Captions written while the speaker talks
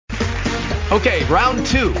Okay, round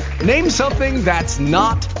 2. Name something that's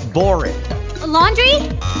not boring. A laundry?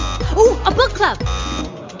 Ooh, a book club.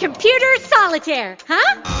 Computer solitaire,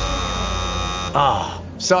 huh? Ah,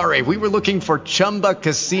 sorry, we were looking for Chumba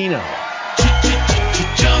Casino.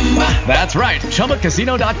 That's right,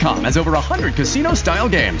 ChumbaCasino.com has over 100 casino-style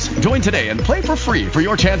games. Join today and play for free for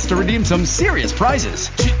your chance to redeem some serious prizes.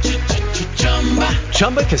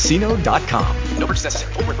 ChumbaCasino.com. No purchase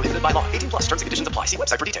necessary. Void where prohibited by law. 18 plus. Terms and conditions apply. See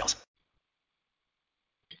website for details.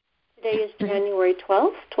 Today is January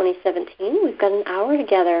 12th, 2017. We've got an hour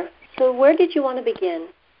together. So where did you want to begin?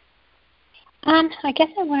 I guess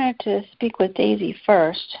I wanted to speak with Daisy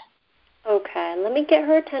first. Okay, let me get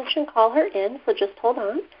her attention, call her in, so just hold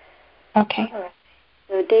on. Okay. All right.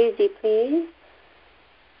 So Daisy, please.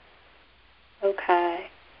 Okay.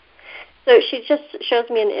 So she just shows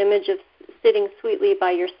me an image of sitting sweetly by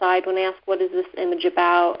your side. When I ask what is this image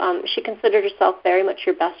about, she considered herself very much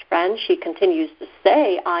your best friend. She continues to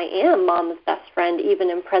say, I am Mama's best friend, even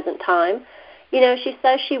in present time. You know, she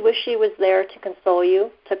says she wished she was there to console you,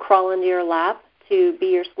 to crawl into your lap, to be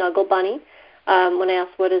your snuggle bunny. When I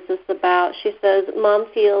ask what is this about, she says, Mom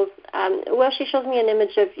feels, she shows me an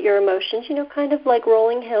image of your emotions, you know, kind of like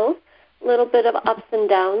rolling hills, a little bit of ups and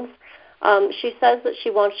downs. She says that she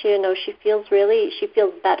wants you to know she feels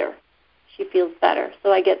better. She feels better.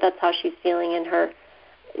 So I get that's how she's feeling in her,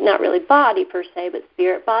 not really body per se, but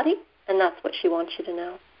spirit body, and that's what she wants you to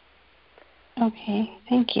know. Okay,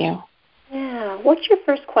 thank you. Yeah. What's your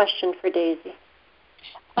first question for Daisy?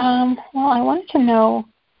 Well, I wanted to know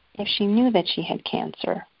if she knew that she had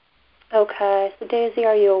cancer. Okay. So, Daisy,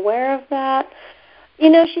 are you aware of that? You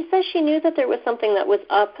know, she says she knew that there was something that was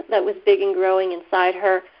up, that was big and growing inside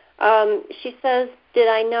her. She says, did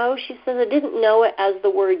I know? She says, I didn't know it as the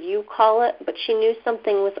word you call it, but she knew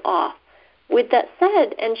something was off. With that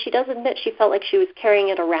said, and she does admit she felt like she was carrying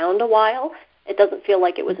it around a while. It doesn't feel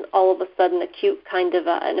like it was all of a sudden acute kind of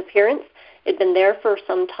an appearance. It'd been there for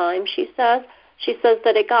some time, she says. She says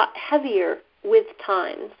that it got heavier with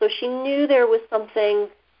time. So she knew there was something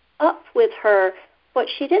up with her, but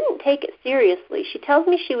she didn't take it seriously. She tells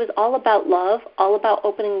me she was all about love, all about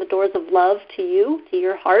opening the doors of love to you, to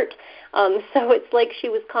your heart. So it's like she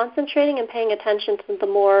was concentrating and paying attention to the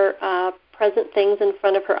more present things in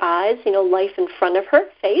front of her eyes, you know, life in front of her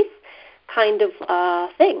face kind of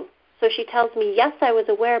thing. So she tells me, yes, I was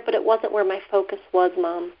aware, but it wasn't where my focus was,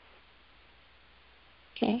 Mom.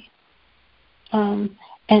 Okay.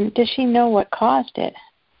 And does she know what caused it?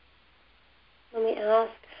 Let me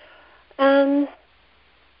ask.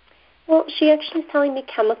 Well, she actually is telling me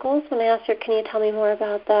chemicals. When I asked her, can you tell me more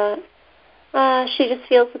about that? She just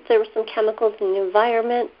feels that there were some chemicals in the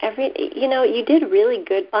environment. You know, you did really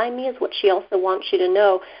good by me is what she also wants you to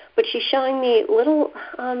know. But she's showing me little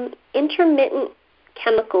intermittent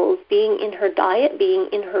chemicals being in her diet, being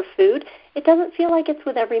in her food. It doesn't feel like it's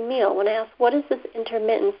with every meal. When I ask, what is this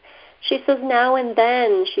intermittence? She says now and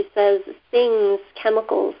then, she says things,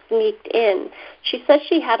 chemicals sneaked in. She says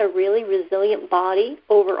she had a really resilient body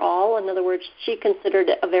overall. In other words, she considered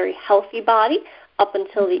it a very healthy body up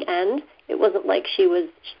until the end. It wasn't like she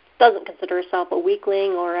doesn't consider herself a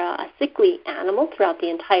weakling or a sickly animal throughout the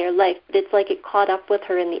entire life, but it's like it caught up with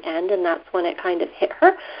her in the end, and that's when it kind of hit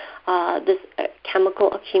her, this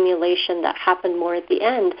chemical accumulation that happened more at the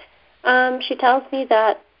end. She tells me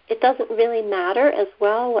that it doesn't really matter as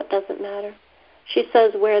well. What doesn't matter? She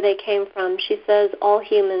says where they came from. She says all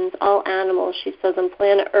humans, all animals, she says on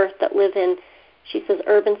planet Earth that live in, she says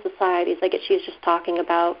urban societies. I guess she's just talking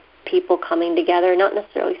about people coming together, not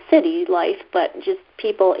necessarily city life, but just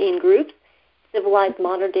people in groups, civilized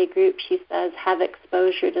modern-day groups, she says, have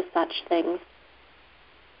exposure to such things.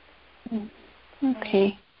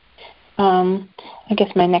 Okay. I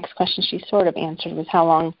guess my next question she sort of answered was how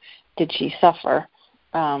long did she suffer?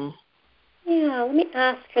 Yeah, let me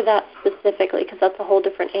ask her that specifically because that's a whole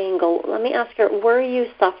different angle. Let me ask her, were you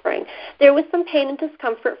suffering? There was some pain and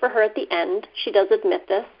discomfort for her at the end. She does admit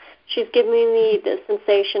this. She's giving me the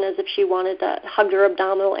sensation as if she wanted to hug her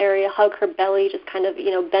abdominal area, hug her belly, just kind of,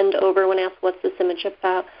 bend over when asked what's this image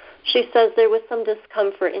about. She says there was some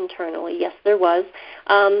discomfort internally. Yes, there was.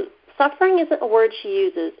 Suffering isn't a word she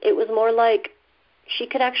uses. It was more like she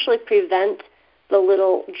could actually prevent the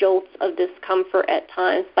little jolts of discomfort at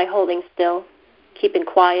times by holding still, keeping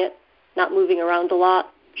quiet, not moving around a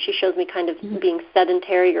lot. She shows me kind of being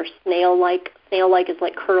sedentary or snail-like. Snail-like is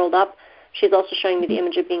like curled up. She's also showing me the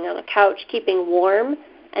image of being on a couch, keeping warm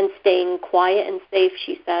and staying quiet and safe,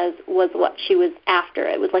 she says, was what she was after.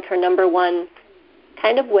 It was like her number one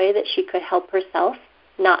kind of way that she could help herself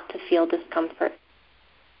not to feel discomfort.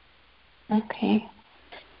 Okay.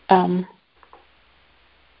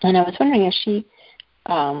 And I was wondering if she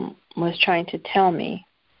was trying to tell me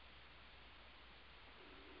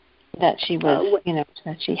that she was,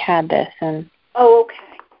 that she had this. And oh, okay.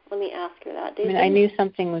 Let me ask her that. I mean, I knew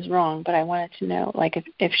something was wrong, but I wanted to know, like,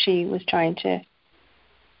 if she was trying to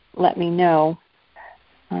let me know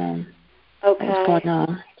what was going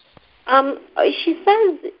on. She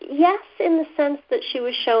says yes, in the sense that she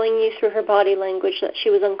was showing you through her body language that she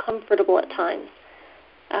was uncomfortable at times.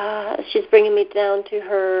 She's bringing me down to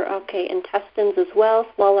her, intestines as well,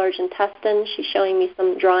 small, large intestine. She's showing me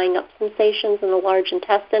some drying up sensations in the large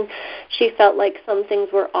intestine. She felt like some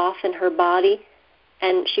things were off in her body,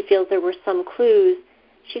 and she feels there were some clues.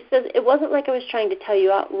 She says it wasn't like I was trying to tell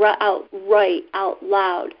you out loud.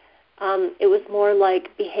 It was more like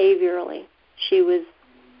behaviorally. She was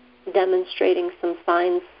demonstrating some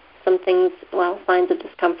signs, signs of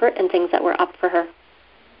discomfort and things that were up for her.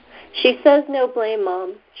 She says, no blame,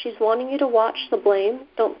 Mom. She's wanting you to watch the blame.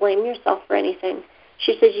 Don't blame yourself for anything.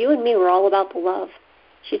 She says, you and me were all about the love.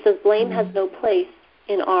 She says, blame has no place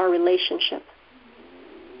in our relationship.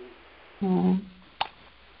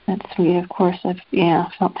 That's sweet. Of course, I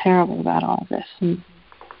felt terrible about all of this. And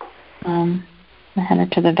I had her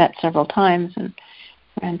to the vet several times and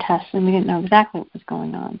ran tests, and we didn't know exactly what was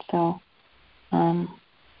going on. So,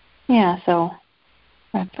 so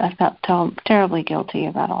I felt terribly guilty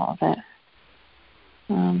about all of it.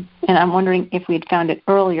 And I'm wondering if we had found it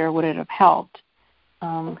earlier, would it have helped?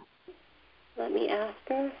 Let me ask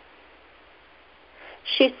her.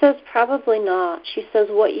 She says probably not. She says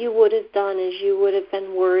what you would have done is you would have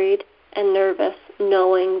been worried and nervous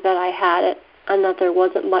knowing that I had it and that there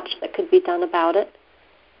wasn't much that could be done about it.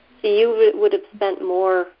 So you would have spent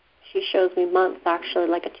more, she shows me months actually,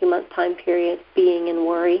 like a 2-month time period, being in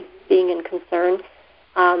worry, being in concern.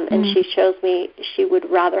 And she shows me she would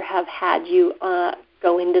rather have had you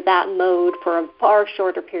go into that mode for a far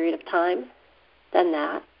shorter period of time than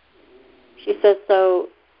that. She says, so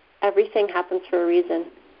everything happens for a reason.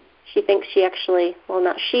 She thinks she actually,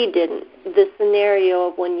 not she didn't. The scenario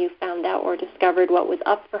of when you found out or discovered what was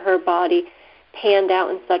up for her body panned out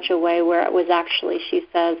in such a way where it was actually, she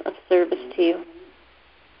says, of service to you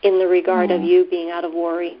in the regard of you being out of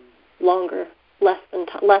worry longer, less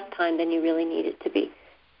time than you really needed to be.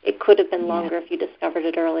 It could have been longer if you discovered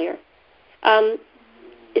it earlier.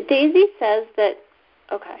 Daisy says that,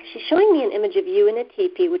 she's showing me an image of you in a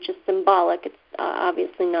teepee, which is symbolic. It's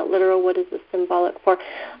obviously not literal. What is this symbolic for?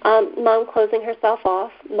 Mom closing herself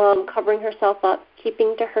off, Mom covering herself up,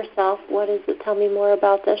 keeping to herself. What is it? Tell me more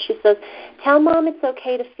about this. She says, tell Mom it's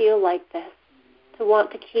okay to feel like this, to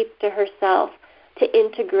want to keep to herself, to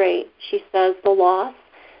integrate, she says, the loss.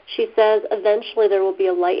 She says eventually there will be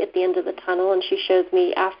a light at the end of the tunnel, and she shows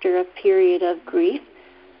me after a period of grief,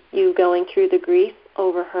 you going through the grief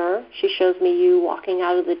over her. She shows me you walking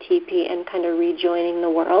out of the teepee and kind of rejoining the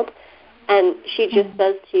world. And she just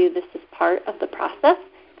says to you, this is part of the process.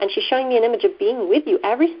 And she's showing me an image of being with you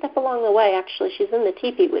every step along the way. Actually, she's in the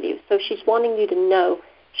teepee with you. So she's wanting you to know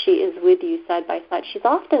she is with you side by side. She's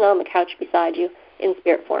often on the couch beside you in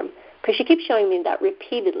spirit form, because she keeps showing me that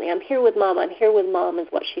repeatedly. I'm here with Mom. I'm here with Mom is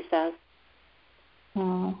what she says.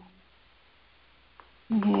 Oh.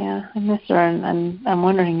 Yeah, I miss her, and I'm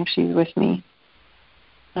wondering if she's with me.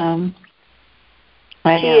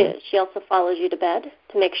 She is. She also follows you to bed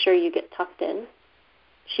to make sure you get tucked in.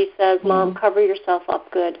 She says, Mom, cover yourself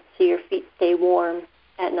up good so your feet stay warm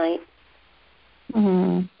at night.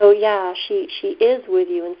 So, she is with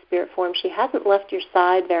you in spirit form. She hasn't left your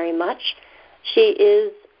side very much. She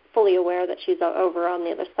is fully aware that she's over on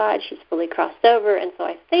the other side. She's fully crossed over, and so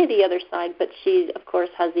I say the other side, but she, of course,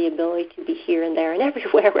 has the ability to be here and there and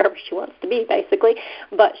everywhere, wherever she wants to be, basically.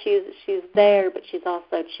 But she's there, but she's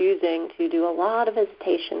also choosing to do a lot of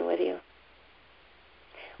visitation with you.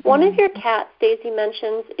 One of your cats, Daisy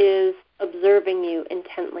mentions, is observing you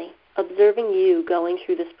intently, observing you going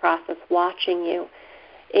through this process, watching you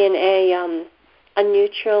in a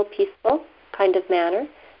neutral, peaceful kind of manner.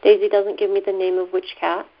 Daisy doesn't give me the name of which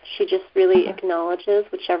cat. She just really acknowledges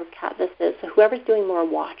whichever cat this is. So whoever's doing more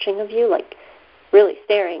watching of you, like really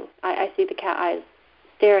staring, I see the cat eyes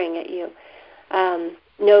staring at you,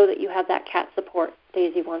 know that you have that cat support.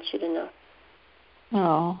 Daisy wants you to know.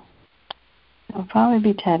 Oh, it'll probably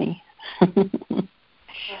be Teddy.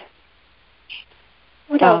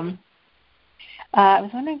 What else? I was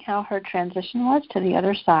wondering how her transition was to the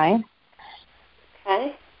other side.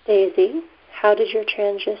 Okay. Daisy, how did your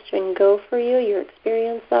transition go for you, your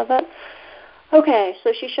experience of it? Okay,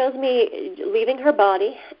 so she shows me leaving her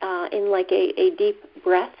body in like a deep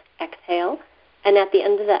breath, exhale, and at the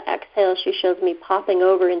end of that exhale, she shows me popping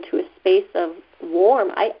over into a space of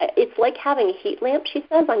warm. It's like having a heat lamp, she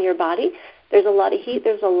says, on your body. There's a lot of heat.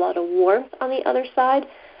 There's a lot of warmth on the other side.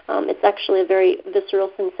 It's actually a very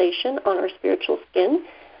visceral sensation on our spiritual skin.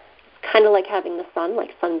 It's kind of like having the sun,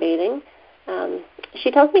 like sunbathing.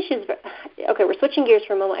 She tells me okay, we're switching gears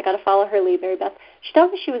for a moment. I got to follow her lead, Mary Beth. She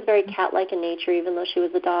tells me she was very cat-like in nature, even though she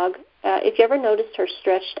was a dog. If you ever noticed her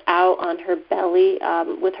stretched out on her belly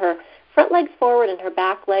with her front legs forward and her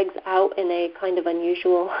back legs out in a kind of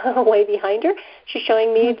unusual way behind her, she's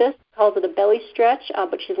showing me this, calls it a belly stretch,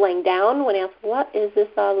 but she's laying down. When asked, what is this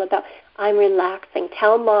all about? I'm relaxing.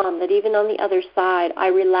 Tell Mom that even on the other side, I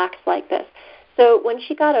relax like this. So when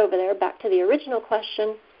she got over there, back to the original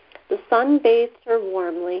question, the sun bathes her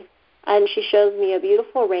warmly, and she shows me a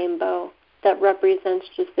beautiful rainbow that represents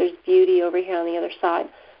just there's beauty over here on the other side.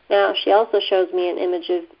 Now, she also shows me an image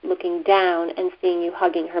of looking down and seeing you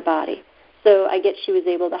hugging her body. So I get she was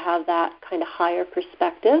able to have that kind of higher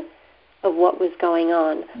perspective of what was going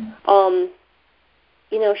on.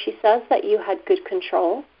 She says that you had good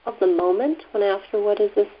control of the moment. When I asked her, what does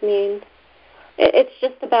this mean? It's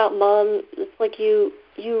just about Mom. It's like you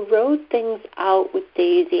rode things out with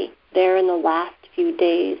Daisy there in the last few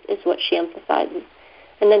days is what she emphasizes.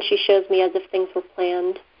 And then she shows me as if things were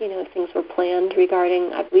planned, things were planned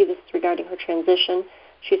regarding, I believe this is regarding her transition.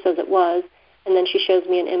 She says it was. And then she shows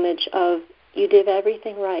me an image of, you did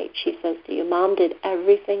everything right, she says to you. Mom did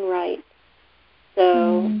everything right.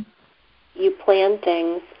 So you planned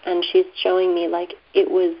things, and she's showing me like it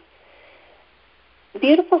was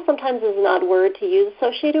beautiful. Sometimes is an odd word to use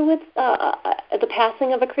associated with the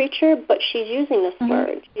passing of a creature, but she's using this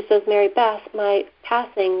word. She says, Mary Beth, my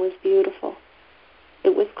passing was beautiful.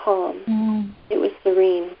 It was calm. It was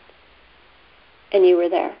serene. And you were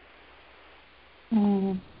there.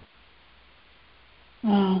 Oh,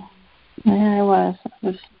 yeah, I was. It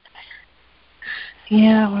was,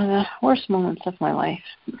 one of the worst moments of my life.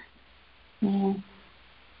 And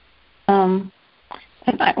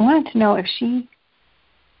I wanted to know if she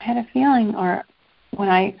had a feeling, or when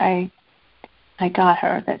I got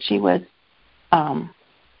her, that she was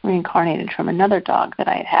reincarnated from another dog that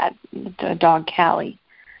I had, the dog Callie.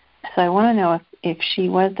 So I want to know if she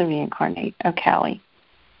was the reincarnate of Callie.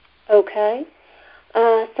 Okay.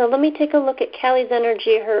 So let me take a look at Callie's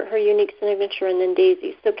energy, her unique signature, and then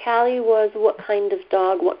Daisy. So Callie was what kind of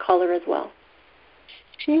dog, what color as well?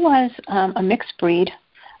 She was a mixed breed.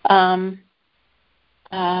 I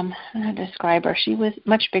don't know how to describe her. She was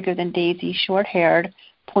much bigger than Daisy, short-haired,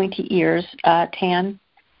 pointy ears, tan,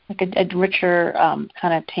 like a richer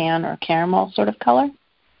kind of tan or caramel sort of color.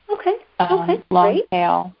 Okay. Long Great.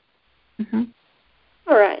 tail.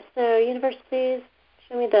 All right. So universe, please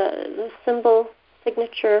show me the symbol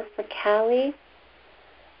signature for Callie.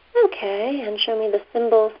 Okay, and show me the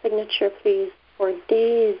symbol signature, please, for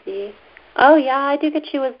Daisy. Oh, yeah, I do get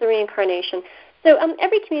she was the reincarnation. So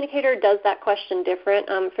every communicator does that question different.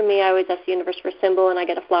 For me, I always ask the universe for a symbol, and I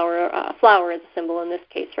get a flower as a symbol in this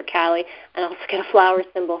case for Callie, and I also get a flower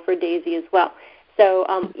symbol for Daisy as well. So,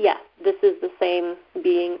 yes, this is the same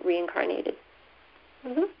being reincarnated.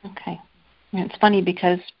 Okay. And it's funny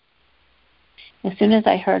because as soon as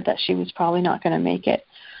I heard that she was probably not going to make it,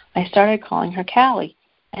 I started calling her Callie,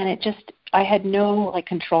 and I had no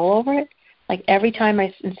control over it. Like every time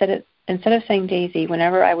instead of saying Daisy,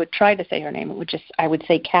 whenever I would try to say her name, I would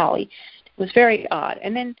say Callie. It was very odd.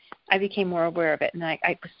 And then I became more aware of it, and I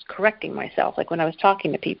was correcting myself, like when I was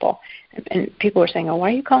talking to people, and people were saying, "Oh, why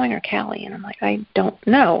are you calling her Callie?" And I'm like, I don't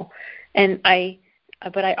know.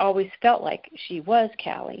 But I always felt like she was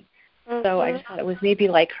Callie. So I just thought it was maybe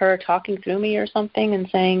like her talking through me or something and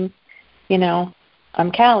saying,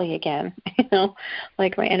 I'm Callie again.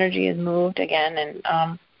 Like my energy is moved again,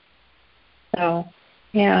 and so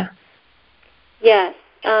yeah. Yes.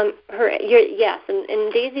 Yes,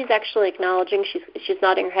 and Daisy's actually acknowledging, she's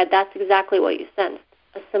nodding her head. That's exactly what you sensed,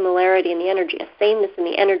 a similarity in the energy, a sameness in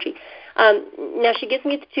the energy. Now she gives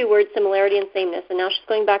me the two words, similarity and sameness, and now she's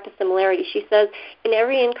going back to similarity. She says, in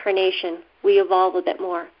every incarnation, we evolve a bit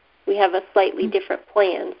more. We have a slightly different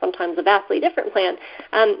plan, sometimes a vastly different plan.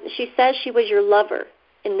 She says she was your lover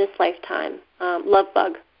in this lifetime, love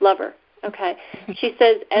bug, lover. Okay. She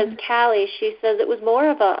says, as Callie, she says it was more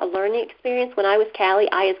of a learning experience. When I was Callie,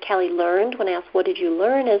 I as Callie learned. When I asked, what did you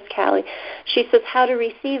learn as Callie? She says, how to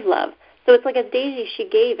receive love. So it's like as Daisy, she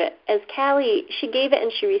gave it. As Callie, she gave it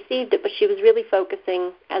and she received it, but she was really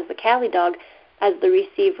focusing as the Callie dog as the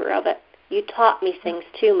receiver of it. You taught me things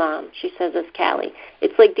too, Mom, she says as Callie.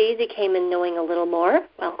 It's like Daisy came in knowing a little more,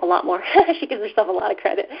 well, a lot more. She gives herself a lot of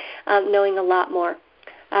credit, knowing a lot more.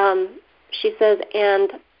 She says,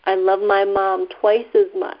 and I love my mom twice as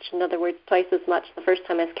much. In other words, twice as much the first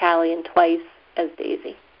time as Callie and twice as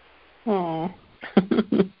Daisy. Oh.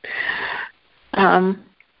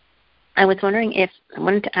 I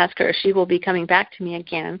wanted to ask her if she will be coming back to me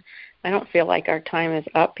again. I don't feel like our time is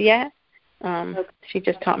up yet. Okay. She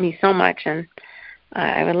just taught me so much, and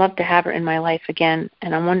I would love to have her in my life again,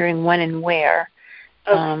 and I'm wondering when and where,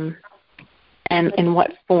 and in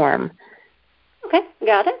what form. Okay,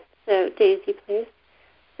 got it. So, Daisy, please.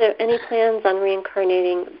 So, any plans on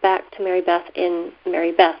reincarnating back to Mary Beth in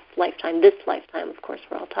Mary Beth's lifetime, this lifetime, of course,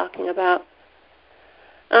 we're all talking about?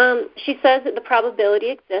 She says that the probability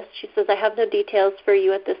exists. She says, I have no details for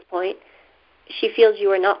you at this point. She feels you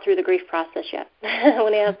are not through the grief process yet.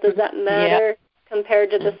 When I asked, does that matter compared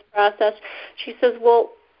to this process? She says,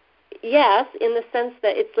 well, yes, in the sense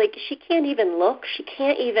that it's like she can't even look. She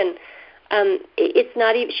can't even, it's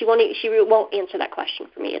not even, she won't answer that question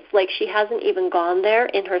for me. It's like she hasn't even gone there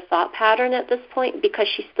in her thought pattern at this point because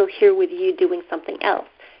she's still here with you doing something else.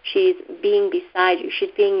 She's being beside you. She's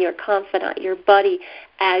being your confidant, your buddy,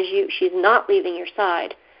 she's not leaving your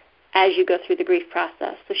side as you go through the grief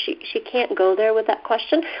process. So she can't go there with that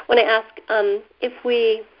question. When I ask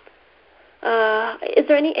is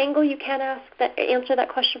there any angle you can answer that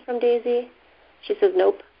question from Daisy? She says,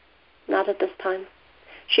 nope, not at this time.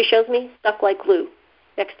 She shows me stuck like glue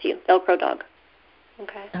next to you, Velcro dog.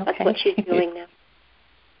 Okay. That's what she's doing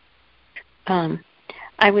now.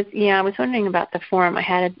 I was wondering about the form. I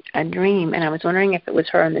had a dream, and I was wondering if it was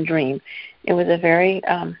her in the dream. It was a very,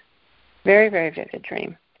 very, very vivid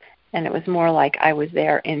dream, and it was more like I was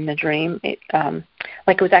there in the dream, like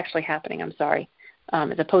it was actually happening. I'm sorry,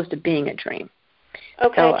 as opposed to being a dream.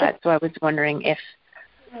 Okay. So I was wondering if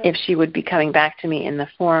she would be coming back to me in the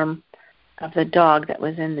form of the dog that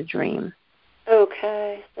was in the dream.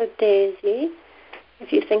 Okay. So Daisy,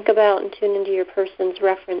 if you think about and tune into your person's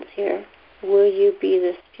reference here, will you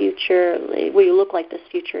look like this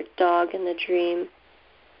future dog in the dream?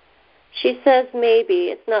 She says maybe.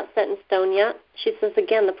 It's not set in stone yet. She says,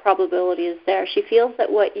 again, the probability is there. She feels that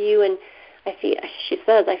she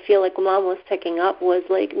says, I feel like Mom was picking up was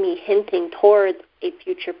like me hinting towards a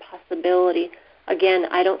future possibility. Again,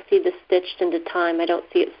 I don't see this stitched into time. I don't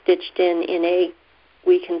see it stitched in a,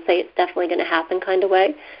 we can say it's definitely going to happen kind of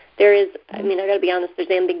way. There is, I got to be honest, there's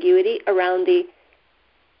ambiguity around the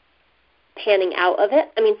panning out of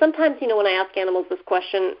it. Sometimes, when I ask animals this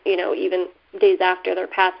question, even days after they're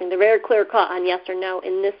passing, they're very clear-cut on yes or no.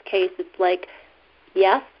 In this case, it's like,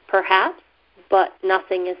 yes, perhaps, but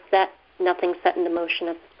nothing's set into motion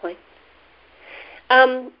at this point.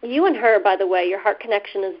 You and her, by the way, your heart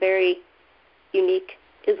connection is very unique,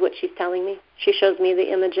 is what she's telling me. She shows me the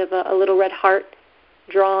image of a little red heart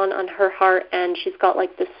drawn on her heart, and she's got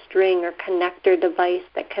like this string or connector device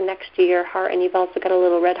that connects to your heart, and you've also got a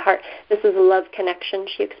little red heart. This is a love connection,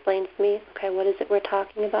 she explains to me. Okay, what is it we're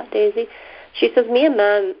talking about, Daisy? She says, me and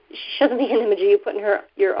Mom, she shows me an image of you putting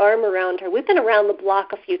your arm around her. We've been around the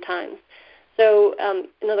block a few times. So,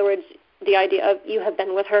 in other words, the idea of you have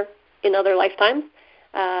been with her in other lifetimes.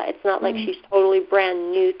 It's not like she's totally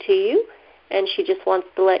brand new to you, and she just wants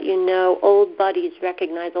to let you know old buddies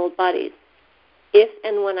recognize old buddies. If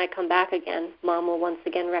and when I come back again, Mom will once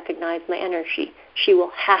again recognize my energy. She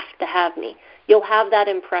will have to have me. You'll have that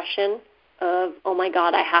impression of, oh my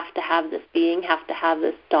God, I have to have this being, have to have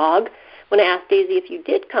this dog. When I asked Daisy if you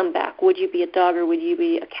did come back, would you be a dog or would you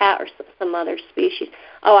be a cat or some other species?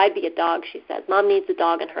 Oh, I'd be a dog, she says. Mom needs a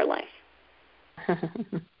dog in her life.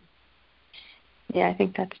 Yeah, I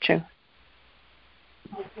think that's true.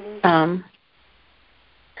 I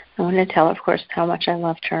wanted to tell her, of course, how much I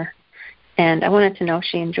loved her. And I wanted to know if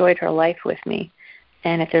she enjoyed her life with me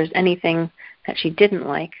and if there's anything that she didn't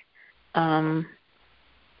like or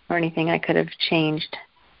anything I could have changed.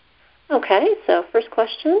 Okay, so first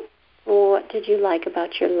question, what did you like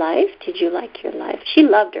about your life? Did you like your life? She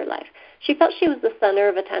loved her life. She felt she was the center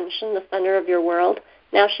of attention, the center of your world.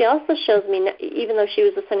 Now, she also shows me, even though she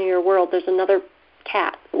was the center of your world, there's another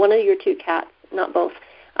cat, one of your two cats, not both,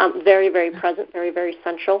 very, very present, very, very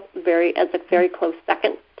central, as a very close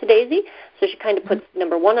second to Daisy. So she kind of puts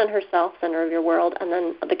number one on herself, center of your world, and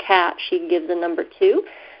then the cat, she gives a number two.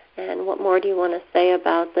 And what more do you want to say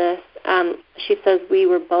about this? She says we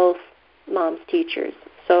were both Mom's teachers.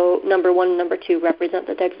 So number one and number two represent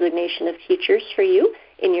the designation of teachers for you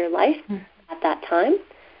in your life at that time.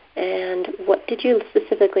 And what did you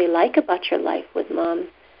specifically like about your life with Mom?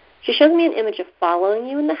 She shows me an image of following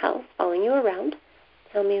you in the house, following you around.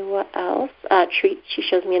 Tell me what else. Treat. She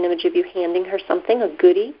shows me an image of you handing her something, a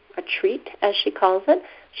goodie, a treat, as she calls it.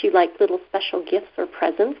 She liked little special gifts or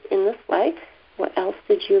presents in this way. What else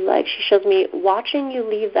did you like? She shows me watching you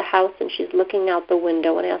leave the house, and she's looking out the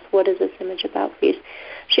window and asks, what is this image about, please?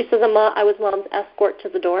 She says, I was Mom's escort to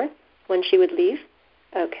the door when she would leave.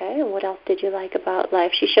 Okay, and what else did you like about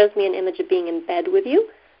life? She shows me an image of being in bed with you.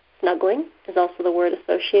 Snuggling is also the word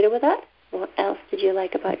associated with that. What else did you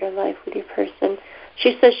like about your life with your person?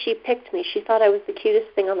 She says she picked me. She thought I was the cutest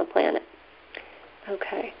thing on the planet.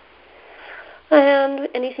 Okay. And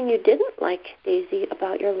anything you didn't like, Daisy,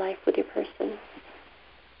 about your life with your person?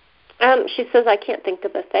 She says, I can't think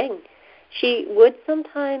of a thing. She would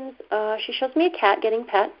sometimes, she shows me a cat getting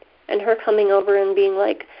pet, and her coming over and being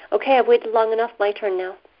like, okay, I've waited long enough, my turn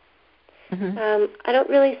now. Mm-hmm. I don't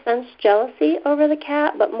really sense jealousy over the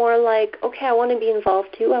cat, but more like, okay, I want to be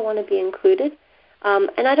involved too, I want to be included.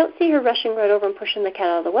 And I don't see her rushing right over and pushing the cat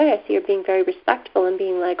out of the way. I see her being very respectful and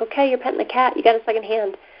being like, okay, you're petting the cat, you got a second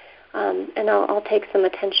hand, and I'll take some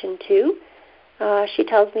attention too. She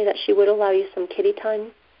tells me that she would allow you some kitty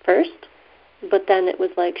time first, but then it was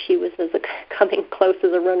like she was coming close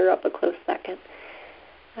as a runner-up a close second.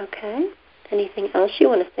 Okay. Anything else you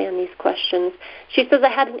want to say on these questions? She says, I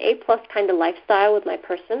had an A-plus kind of lifestyle with my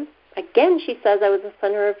person. Again, she says, I was the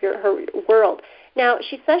center of her world. Now,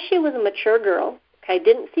 she says she was a mature girl, okay,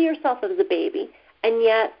 didn't see herself as a baby, and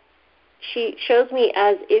yet she shows me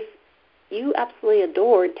as if you absolutely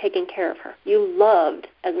adored taking care of her. You loved,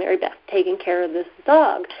 as Mary Beth, taking care of this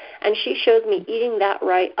dog. And she shows me eating that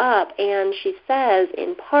right up, and she says,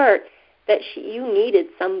 in part, that you needed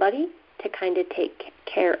somebody to kind of take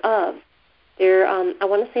care of. I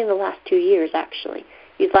want to say in the last 2 years, actually.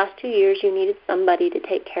 These last 2 years, you needed somebody to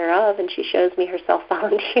take care of, and she shows me herself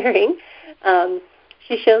volunteering.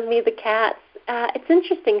 She shows me the cats. It's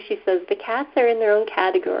interesting, she says, the cats are in their own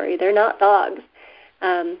category. They're not dogs.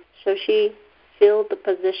 So she filled the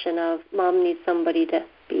position of Mom needs somebody to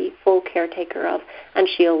be full caretaker of, and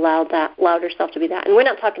she allowed herself to be that. And we're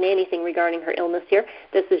not talking anything regarding her illness here.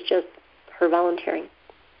 This is just her volunteering.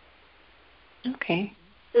 Okay.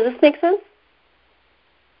 Does this make sense?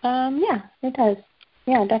 Yeah, it does.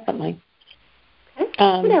 Yeah, definitely. Okay.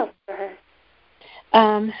 What else for her?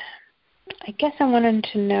 I guess I wanted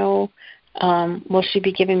to know, will she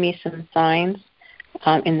be giving me some signs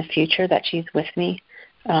in the future that she's with me?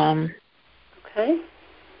 Okay.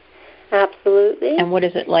 Absolutely. And what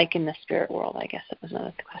is it like in the spirit world? I guess that was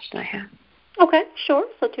another question I had. Okay, sure.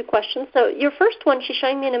 So 2 questions. So your first one, she's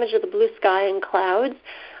showing me an image of the blue sky and clouds.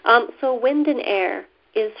 So wind and air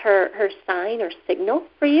is her sign or signal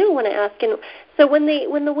for you when I ask. And so when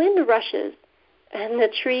the wind rushes and the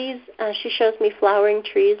trees, she shows me flowering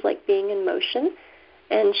trees like being in motion.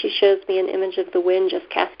 And she shows me an image of the wind just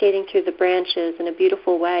cascading through the branches in a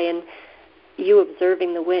beautiful way. And you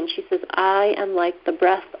observing the wind. She says, I am like the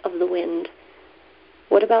breath of the wind.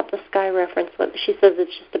 What about the sky reference? She says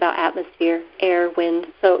it's just about atmosphere, air, wind.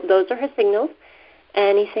 So those are her signals.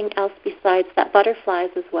 Anything else besides that? Butterflies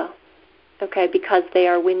as well. Okay, because they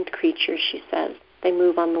are wind creatures, she says. They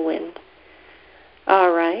move on the wind.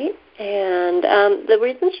 All right. And the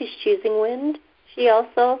reason she's choosing wind, she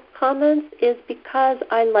also comments, is because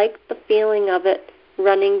I like the feeling of it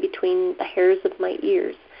running between the hairs of my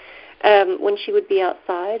ears. When she would be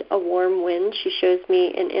outside, a warm wind, she shows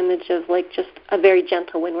me an image of like just a very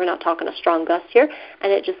gentle wind. We're not talking a strong gust here.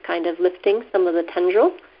 And it just kind of lifting some of the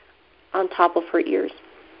tendrils on top of her ears.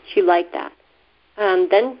 She liked that.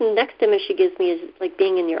 Then the next image she gives me is like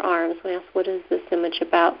being in your arms. I ask, what is this image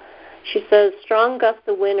about? She says, strong gusts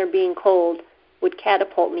of wind or being cold would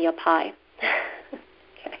catapult me up high.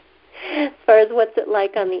 Okay. As far as what's it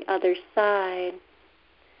like on the other side,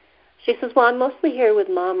 she says, well, I'm mostly here with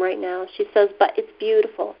Mom right now. She says, but it's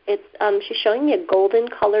beautiful. She's showing me a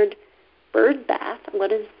golden-colored bird bath.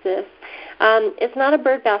 What is this? It's not a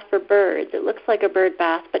bird bath for birds. It looks like a bird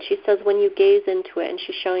bath, but she says when you gaze into it, and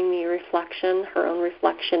she's showing me a reflection, her own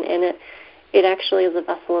reflection in it, it actually is a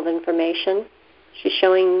vessel of information. She's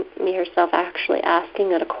showing me herself actually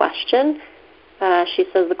asking it a question. She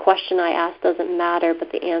says the question I asked doesn't matter,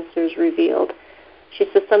 but the answer is revealed. She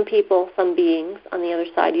says some people, some beings on the other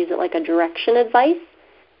side use it like a direction advice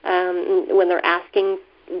when they're asking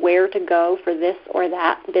where to go for this or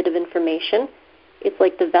that bit of information. It's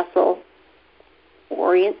like the vessel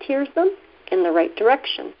orienteers them in the right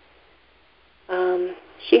direction.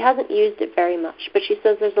 She hasn't used it very much, but she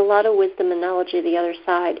says there's a lot of wisdom and knowledge on the other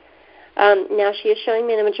side. Now she is showing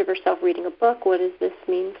me an image of herself reading a book. What does this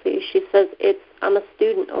mean, please? She says I'm a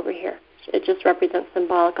student over here. It just represents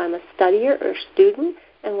symbolic. I'm a studier or student.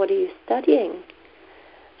 And what are you studying?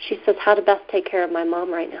 She says how to best take care of my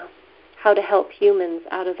mom right now. How to help humans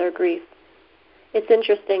out of their grief. It's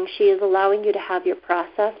interesting. She is allowing you to have your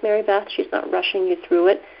process, Mary Beth. She's not rushing you through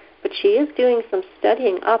it. but she is doing some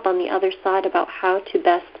studying up on the other side about how to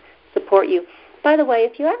best support you. By the way,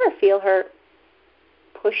 if you ever feel her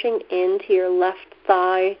pushing into your left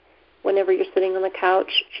thigh whenever you're sitting on the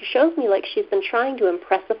couch, she shows me like she's been trying to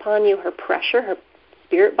impress upon you her pressure, her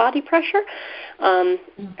spirit body pressure,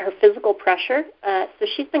 her physical pressure. So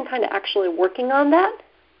she's been kind of actually working on that.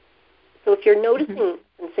 So if you're noticing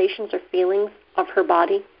sensations or feelings of her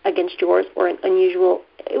body against yours, or an unusual,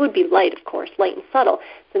 it would be light, of course, light and subtle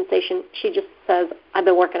sensation, she just says, I've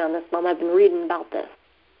been working on this, Mom. I've been reading about this.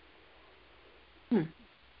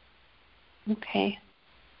 Okay.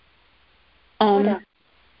 I'm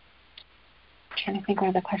trying to think what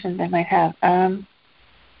other questions I might have.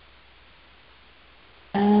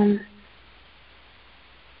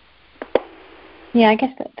 Yeah, I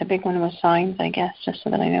guess the big one was signs, I guess, just so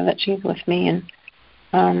that I know that she's with me.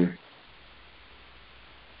 And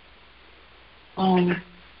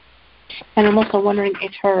I'm also wondering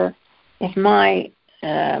if my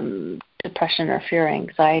depression or fear or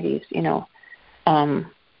anxieties, did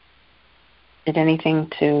anything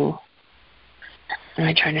to, what am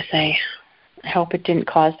I trying to say? I hope it didn't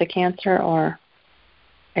cause the cancer, or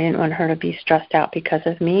I didn't want her to be stressed out because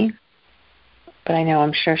of me. But I know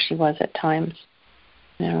I'm sure she was at times.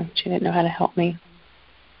 She didn't know how to help me.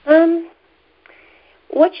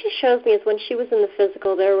 What she shows me is when she was in the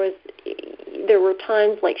physical, there were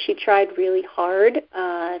times like she tried really hard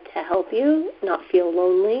to help you not feel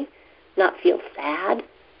lonely, not feel sad.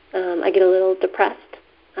 I get a little depressed.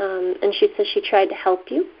 And she says she tried to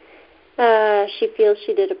help you. She feels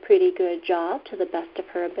she did a pretty good job to the best of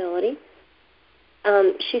her ability.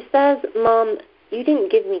 She says, Mom, you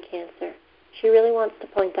didn't give me cancer. She really wants to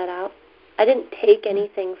point that out. I didn't take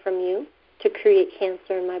anything from you to create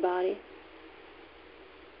cancer in my body.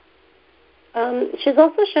 She's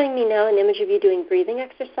also showing me now an image of you doing breathing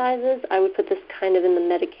exercises. I would put this kind of in the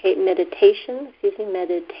meditation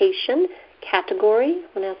category.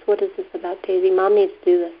 When asked, what is this about, Daisy? Mom needs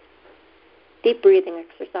to do this. Deep breathing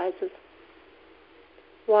exercises.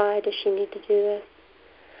 Why does she need to do this?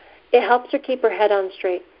 It helps her keep her head on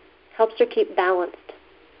straight, helps her keep balanced,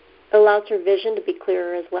 allows her vision to be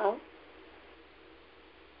clearer as well.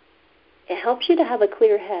 It helps you to have a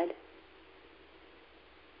clear head.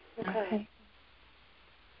 Okay.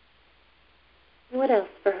 What else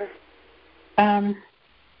for her? I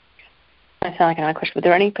sound like another question. Were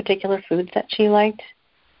there any particular foods that she liked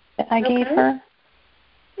that I gave her?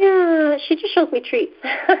 Yeah, she just shows me treats.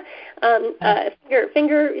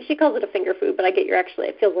 Finger. She calls it a finger food, but I get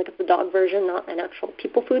it feels like it's a dog version, not an actual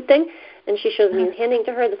people food thing. And she shows me handing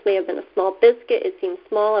to her. This may have been a small biscuit. It seemed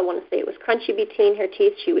small. I want to say it was crunchy between her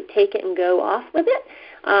teeth. She would take it and go off with it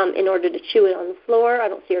in order to chew it on the floor. I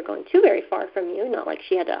don't see her going too very far from you, not like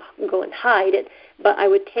she had to go and hide it. But I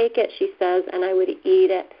would take it, she says, and I would eat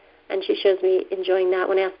it. And she shows me enjoying that.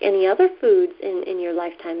 When asked any other foods in your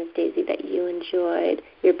lifetime, Miss Daisy, that you enjoyed,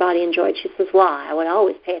 your body enjoyed, she says, well, I would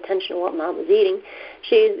always pay attention to what Mom was eating.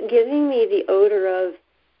 She's giving me the odor of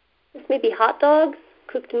maybe hot dogs,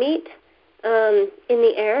 cooked meat in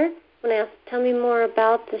the air. When I asked, tell me more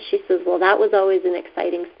about this, she says, well, that was always an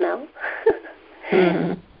exciting smell.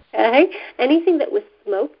 Okay. Anything that was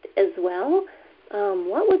smoked as well.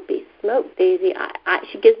 What would be smoked, Daisy?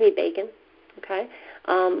 She gives me bacon. Okay.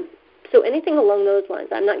 So anything along those lines.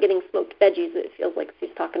 I'm not getting smoked veggies. It feels like she's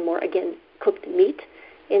talking more, again, cooked meat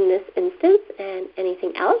in this instance. And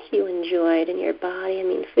anything else you enjoyed in your body. I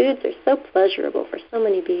mean, foods are so pleasurable for so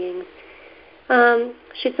many beings.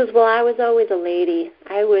 She says, well, I was always a lady.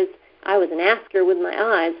 I was an asker with my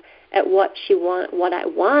eyes at what I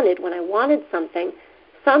wanted when I wanted something.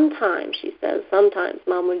 Sometimes, she says,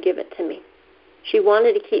 Mom would give it to me. She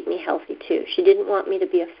wanted to keep me healthy, too. She didn't want me to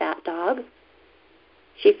be a fat dog.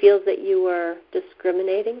 She feels that you were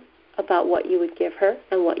discriminating about what you would give her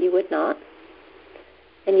and what you would not.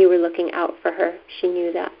 And you were looking out for her. She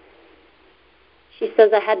knew that. She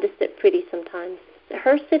says I had to sit pretty sometimes.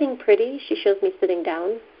 Her sitting pretty, she shows me sitting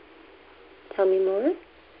down. Tell me more.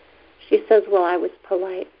 She says, well, I was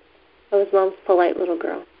polite. I was Mom's polite little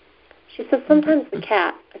girl. She says sometimes the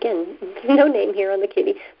cat, again, no name here on the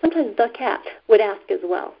kitty, sometimes the cat would ask as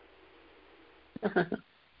well.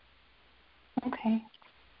 Okay.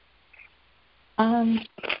 Trying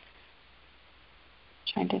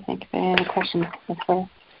to think if I had any questions before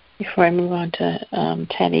I move on to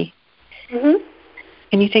Teddy. Mm-hmm.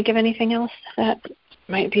 Can you think of anything else that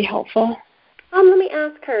might be helpful? Let me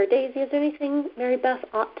ask her, Daisy, is there anything Mary Beth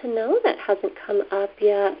ought to know that hasn't come up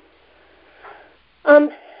yet?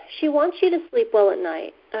 She wants you to sleep well at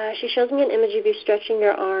night. She shows me an image of you stretching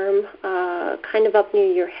your arm kind of up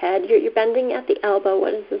near your head. You're bending at the elbow.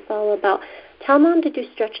 What is this all about? Tell Mom to do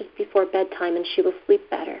stretches before bedtime and she will sleep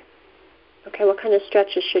better. Okay, what kind of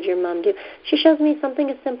stretches should your mom do? She shows me something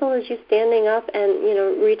as simple as you standing up and,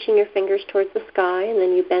 reaching your fingers towards the sky and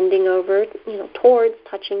then you bending over, towards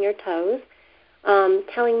touching your toes.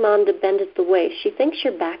 Telling Mom to bend it the waist. She thinks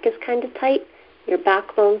your back is kind of tight. Your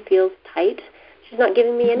backbone feels tight. She's not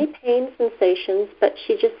giving me any pain sensations, but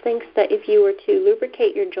she just thinks that if you were to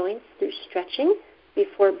lubricate your joints through stretching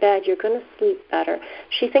before bed, you're going to sleep better.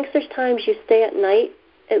 She thinks there's times you stay at night,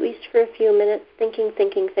 at least for a few minutes,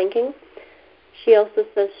 thinking. She also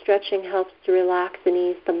says stretching helps to relax and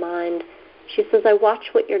ease the mind. She says, I watch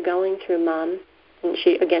what you're going through, Mom. And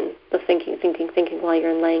she, again, the thinking while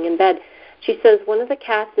you're laying in bed. She says one of the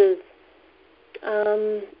cats is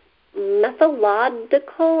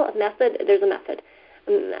methodological. There's a method.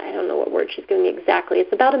 I don't know what word she's giving me exactly.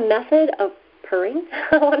 It's about a method of purring.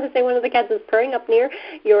 I want to say one of the cats is purring up near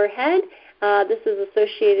your head. This is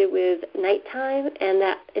associated with nighttime, and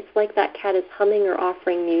that it's like that cat is humming or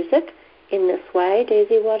offering music in this way.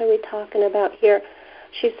 Daisy, what are we talking about here?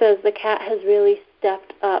 She says the cat has really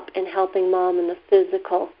stepped up in helping Mom in the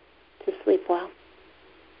physical to sleep well.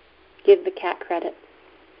 Give the cat credit.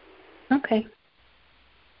 Okay.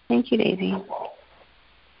 Thank you, Daisy.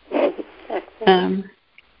 Excellent.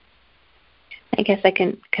 I guess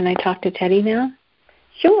can I talk to Teddy now?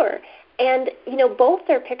 Sure. And, both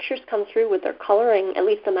their pictures come through with their coloring, at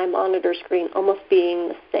least on my monitor screen, almost being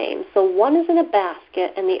the same. So one is in a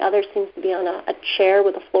basket and the other seems to be on a chair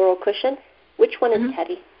with a floral cushion. Which one is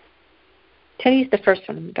Teddy? Teddy's the first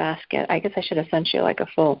one in the basket. I guess I should have sent you a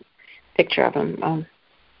full picture of him.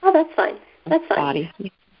 Oh, that's fine. That's fine. Body.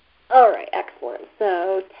 All right, excellent.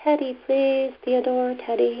 So Teddy, please, Theodore,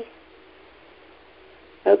 Teddy.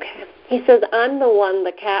 Okay. He says, I'm the one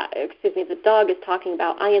the dog is talking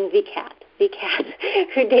about. I am the cat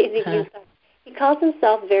who Daisy used. He calls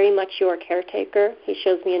himself very much your caretaker. He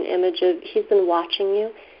shows me an image of, he's been watching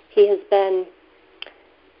you. He has been,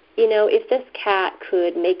 if this cat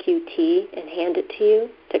could make you tea and hand it to you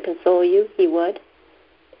to console you, he would.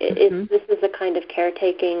 This is the kind of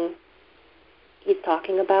caretaking he's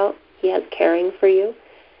talking about. He has caring for you.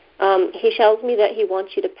 He tells me that he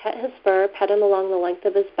wants you to pet his fur, pet him along the length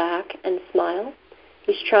of his back, and smile.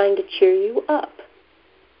 He's trying to cheer you up.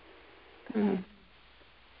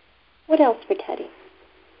 What else for Teddy?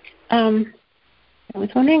 I was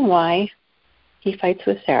wondering why he fights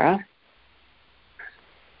with Sarah.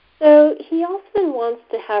 So he often wants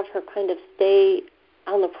to have her kind of stay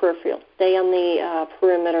on the peripheral, stay on the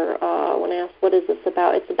perimeter. When I ask, what is this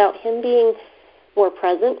about? It's about him being more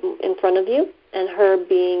present in front of you and her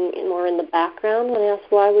being more in the background. When I ask,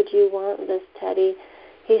 why would you want this, Teddy?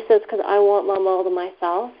 He says, because I want Mom all to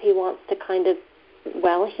myself. He wants to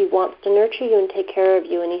he wants to nurture you and take care of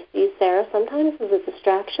you. And he sees Sarah sometimes as a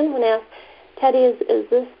distraction. When I ask, Teddy, is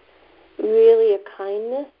this really a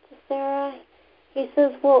kindness to Sarah? He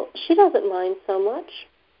says, well, she doesn't mind so much.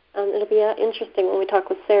 It'll be interesting when we talk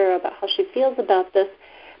with Sarah about how she feels about this.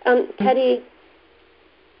 Teddy,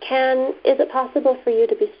 is it possible for you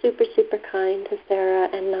to be super, super kind to Sarah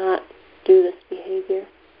and not do this behavior?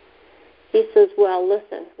 He says, well,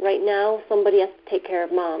 listen, right now somebody has to take care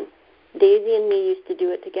of Mom. Daisy and me used to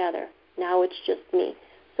do it together. Now it's just me.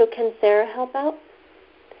 So can Sarah help out?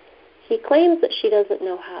 He claims that she doesn't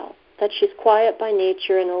know how, that she's quiet by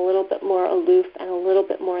nature and a little bit more aloof and a little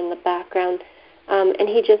bit more in the background. And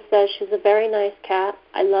he just says, she's a very nice cat.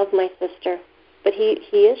 I love my sister. But he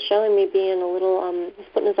is showing me being a little, he's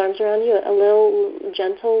putting his arms around you, a little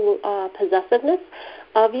gentle possessiveness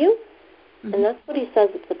of you. And that's what he says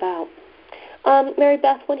it's about. Mary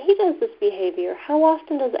Beth, when he does this behavior, how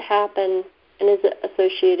often does it happen, and is it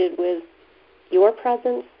associated with your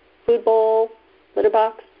presence, food bowl, litter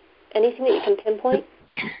box, anything that you can pinpoint?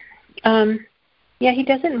 Yeah, he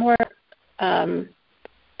does it more,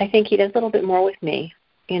 I think he does a little bit more with me.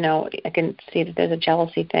 I can see that there's a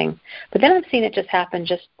jealousy thing. But then I've seen it just happen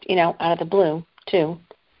out of the blue, too.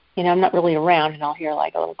 I'm not really around, and I'll hear, a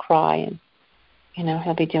little cry, and,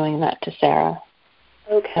 he'll be doing that to Sarah.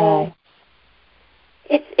 Okay.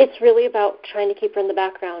 It's really about trying to keep her in the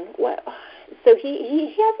background. So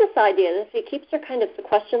he has this idea that if he keeps her kind of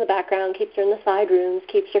sequestered in the background, keeps her in the side rooms,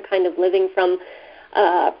 keeps her kind of living from,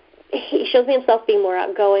 he shows me himself being more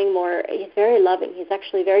outgoing, he's very loving. He's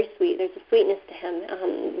actually very sweet. There's a sweetness to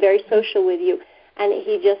him, very social with you. And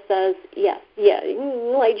he just says, yes,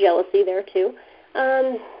 light jealousy there too.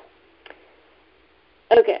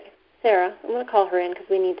 Okay, Sarah, I'm going to call her in because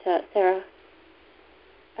we need to, Sarah.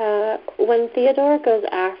 When Theodore goes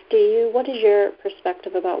after you, what is your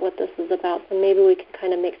perspective about what this is about? So maybe we can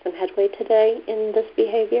kind of make some headway today in this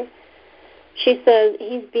behavior. She says,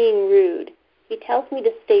 he's being rude. He tells me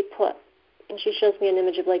to stay put. And she shows me an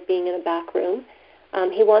image of like being in a back room.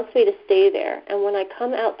 He wants me to stay there. And when I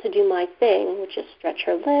come out to do my thing, which is stretch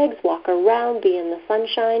her legs, walk around, be in the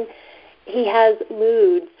sunshine, he has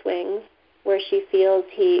mood swings where she feels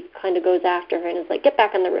he kind of goes after her and is like, get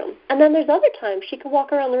back in the room. And then there's other times she can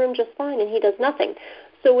walk around the room just fine and he does nothing.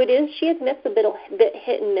 So it is, she admits, a bit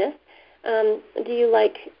hit and miss. Do you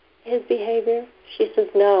like his behavior? She says,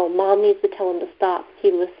 no, Mom needs to tell him to stop.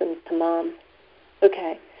 He listens to Mom.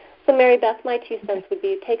 Okay. So Mary Beth, my 2 cents would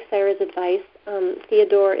be take Sarah's advice.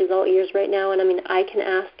 Theodore is all ears right now, and I mean, I can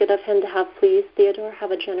ask it of him to have, please, Theodore,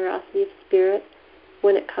 have a generosity of spirit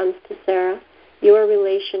when it comes to Sarah. Your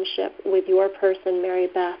relationship with your person, Mary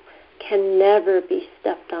Beth, can never be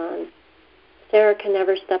stepped on. Sarah can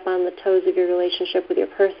never step on the toes of your relationship with your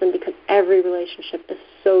person because every relationship is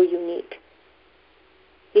so unique.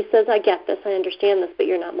 He says, I get this, I understand this, but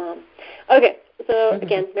you're not Mom. Okay, so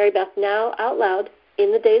again, Mary Beth, now out loud,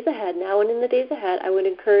 in the days ahead, now and in the days ahead, I would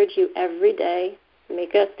encourage you every day,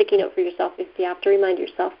 make a sticky note for yourself if you have to remind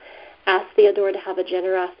yourself, ask Theodore to have a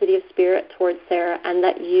generosity of spirit towards Sarah and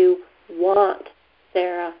that you want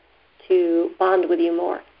Sarah to bond with you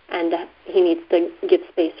more, and he needs to give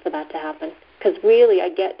space for that to happen. Because really, I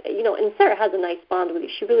get, and Sarah has a nice bond with you.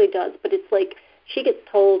 She really does, but it's like she gets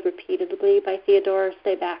told repeatedly by Theodore,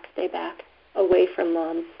 stay back, away from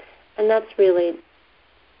Mom. And that's really,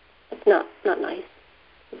 it's not nice.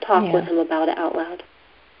 Talk with him about it out loud.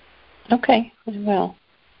 Okay, I will.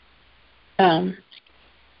 I'm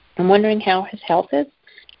wondering how his health is,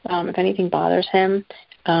 if anything bothers him,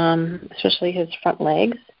 especially his front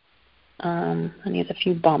legs, and he has a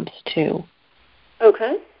few bumps too.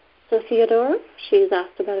 Okay. So Theodore, she's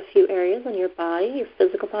asked about a few areas on your body, your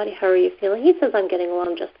physical body. How are you feeling? He says, I'm getting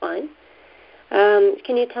along just fine.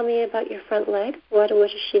 Can you tell me about your front legs? What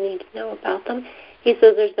does she need to know about them? He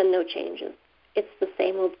says there's been no changes. It's the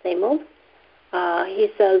same old, same old. He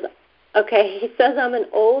says, I'm an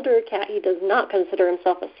older cat. He does not consider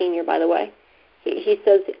himself a senior, by the way. He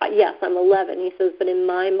says, yes, I'm 11. He says, but in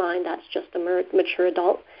my mind, that's just a mature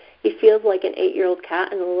adult. He feels like an 8-year-old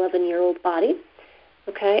cat in an 11-year-old body.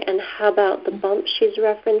 Okay, and how about the bumps she's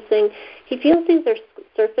referencing? He feels these are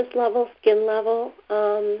surface level, skin level.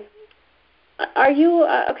 Are you,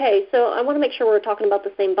 okay, so I want to make sure we're talking about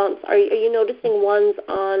the same bumps. Are you noticing ones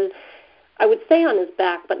on, I would say on his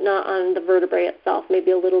back, but not on the vertebrae itself, maybe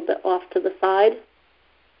a little bit off to the side?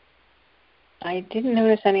 I didn't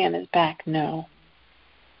notice any on his back, no.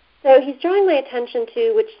 So he's drawing my attention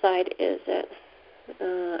to, which side is it?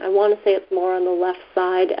 I want to say it's more on the left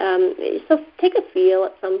side. So take a feel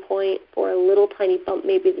at some point for a little tiny bump,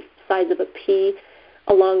 maybe the size of a pea,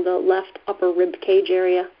 along the left upper rib cage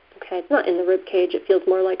area. Okay, it's not in the rib cage. It feels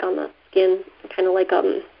more like on the skin, kind of like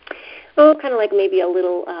maybe a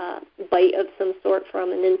little bite of some sort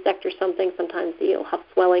from an insect or something. Sometimes you'll have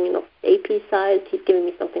swelling and it'll stay pea-sized. He's giving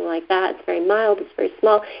me something like that. It's very mild. It's very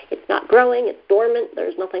small. It's not growing. It's dormant.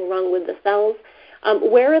 There's nothing wrong with the cells.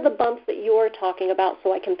 Where are the bumps that you're talking about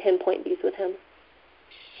so I can pinpoint these with him?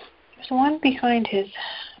 There's one behind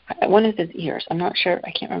one of his ears. I'm not sure.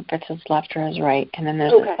 I can't remember if it's his left or his right. And then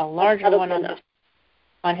there's a larger one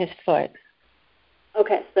on his foot.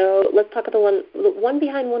 Okay, so let's talk about the one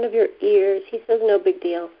behind one of your ears. He says no big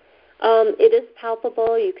deal. It is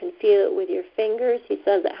palpable. You can feel it with your fingers. He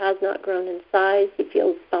says it has not grown in size. He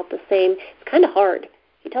feels about the same. It's kind of hard.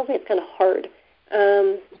 He tells me it's kind of hard.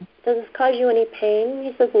 Does this cause you any pain?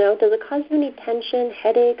 He says no. Does it cause you any tension,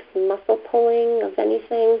 headaches, muscle pulling of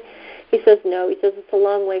anything? He says no. He says it's a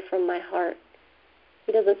long way from my heart.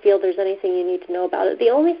 He doesn't feel there's anything you need to know about it. The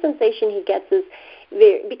only sensation he gets is,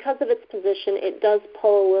 because of its position, it does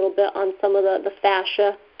pull a little bit on some of the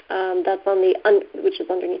fascia that's on which is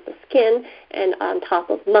underneath the skin and on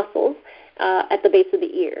top of muscles at the base of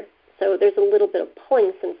the ear. So there's a little bit of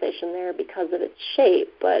pulling sensation there because of its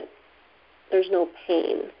shape, but there's no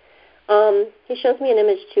pain. He shows me an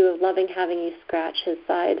image, too, of loving having you scratch his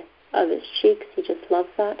side of his cheeks. He just loves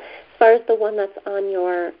that. As far as the one that's on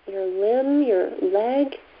your limb, your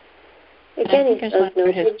leg, again, he says no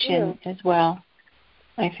big deal. His chin as well,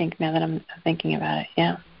 I think, now that I'm thinking about it,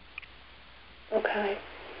 yeah. Okay.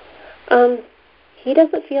 He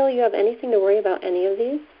doesn't feel you have anything to worry about any of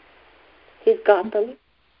these. He's got them,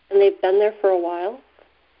 and they've been there for a while.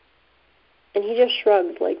 And he just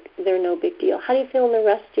shrugs like they're no big deal. How do you feel in the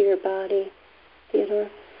rest of your body, Theodore?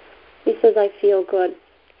 He says, I feel good.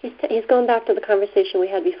 He's going back to the conversation we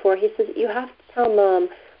had before. He says, you have to tell Mom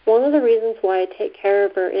one of the reasons why I take care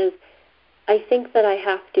of her is I think that I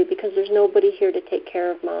have to because there's nobody here to take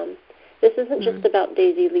care of Mom. This isn't just about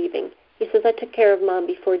Daisy leaving. He says, I took care of Mom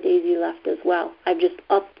before Daisy left as well. I've just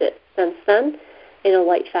upped it since then in a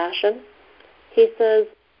light fashion. He says,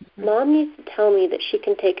 Mom needs to tell me that she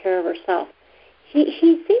can take care of herself. He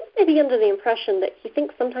seems to be under the impression that he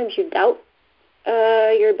thinks sometimes you doubt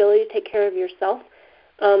your ability to take care of yourself.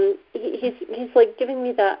 He's like giving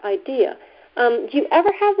me that idea. Do you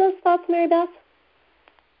ever have those thoughts, Mary Beth?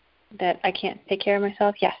 That I can't take care of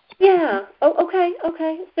myself? Yes. Yeah. Oh,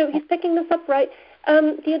 okay. So he's picking this up right.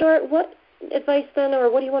 Theodore, what advice then,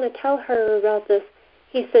 or what do you want to tell her about this?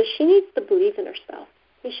 He says she needs to believe in herself.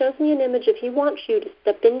 He shows me an image of he wants you to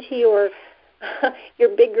step into your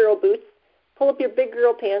big girl boots, pull up your big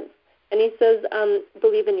girl pants, and he says,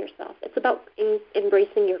 believe in yourself. It's about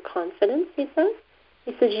embracing your confidence, he says.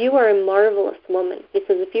 He says, you are a marvelous woman. He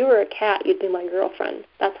says, if you were a cat, you'd be my girlfriend.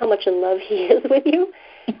 That's how much in love he is with you.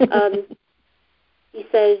 He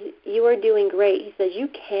says, you are doing great. He says, you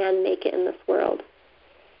can make it in this world.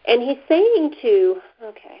 And he's saying to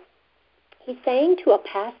a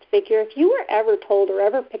past figure, if you were ever told or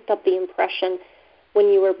ever picked up the impression when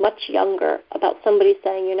you were much younger about somebody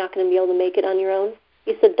saying you're not going to be able to make it on your own,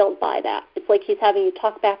 he said, don't buy that. It's like he's having you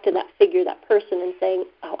talk back to that figure, that person, and saying,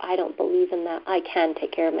 oh, I don't believe in that. I can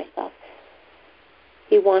take care of myself.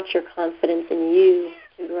 He wants your confidence in you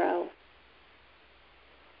to grow.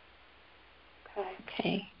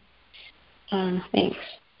 Okay. Thanks,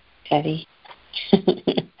 Teddy.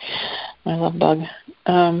 My love bug.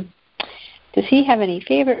 Does he have any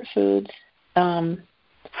favorite foods?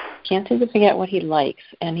 Can't seem to forget what he likes,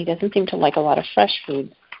 and he doesn't seem to like a lot of fresh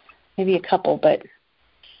foods. Maybe a couple, but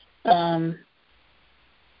so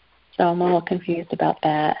I'm a little confused about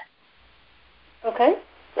that. Okay.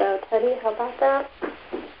 So, Teddy, how about that?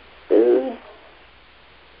 Food.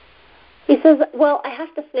 He says, well, I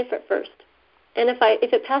have to sniff it first. And if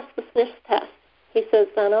it passed the sniff test, he says,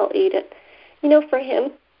 then I'll eat it. You know, for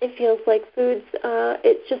him, it feels like foods,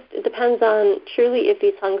 it depends on truly if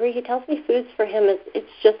he's hungry. He tells me foods for him, it's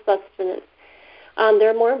just sustenance. There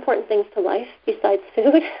are more important things to life besides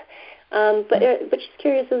food. But she's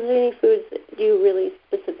curious, is there any foods that you really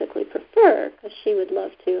specifically prefer? Because she would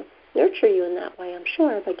love to nurture you in that way, I'm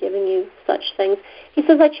sure, by giving you such things. He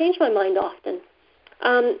says, I change my mind often.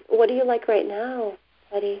 What do you like right now,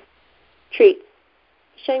 Betty? Treats.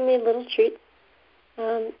 He's showing me little treats.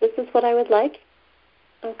 This is what I would like.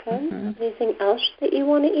 Okay. Mm-hmm. Anything else that you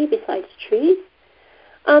want to eat besides treats?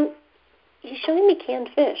 He's showing me canned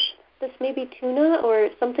fish. This may be tuna or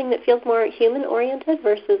something that feels more human-oriented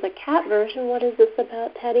versus a cat version. What is this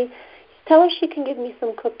about, Teddy? Tell her she can give me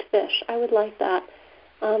some cooked fish. I would like that.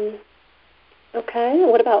 Okay.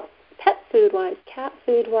 What about pet food-wise, cat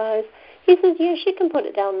food-wise? He says, yeah, she can put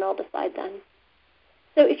it down and I'll decide then.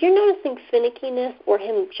 So if you're noticing finickiness or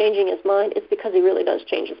him changing his mind, it's because he really does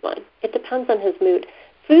change his mind. It depends on his mood.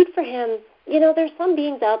 Food for him, you know, there's some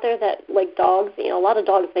beings out there that, like dogs, you know, a lot of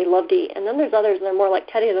dogs they love to eat. And then there's others that are more like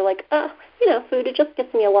Teddy. They're like, you know, food, it just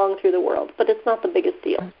gets me along through the world. But it's not the biggest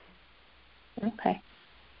deal. Okay.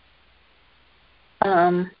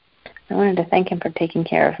 I wanted to thank him for taking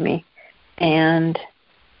care of me. And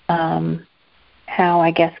how,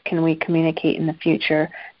 I guess, can we communicate in the future?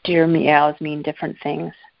 Dear meows mean different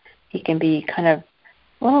things. He can be kind of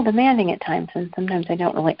a little demanding at times, and sometimes I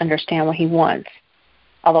don't really understand what he wants,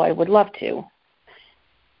 although I would love to.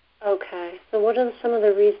 Okay. So what are some of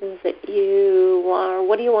the reasons that you want, or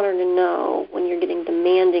what do you want her to know when you're getting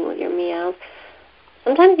demanding with your meows?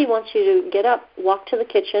 Sometimes he wants you to get up, walk to the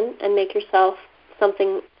kitchen, and make yourself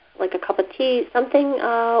something like a cup of tea, something.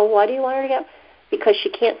 Why do you want her to get up? Because she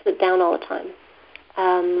can't sit down all the time.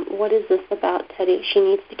 What is this about, Teddy? She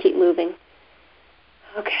needs to keep moving.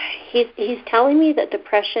 Okay. He's telling me that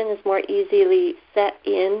depression is more easily set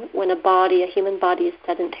in when a human body is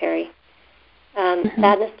sedentary.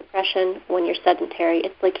 Sadness, depression, when you're sedentary,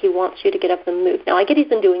 it's like he wants you to get up and move. Now, I get he's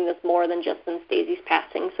been doing this more than just since Daisy's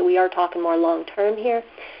passing, so we are talking more long-term here.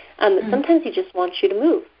 But sometimes he just wants you to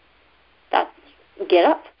move. That's get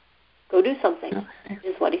up. Go do something,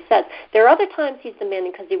 is what he says. There are other times he's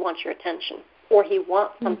demanding because he wants your attention, or he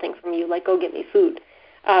wants something from you, like go get me food.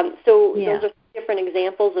 Those are different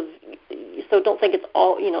examples of, so don't think it's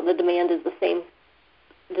all, the demand is the same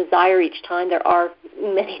desire each time. There are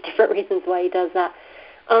many different reasons why he does that.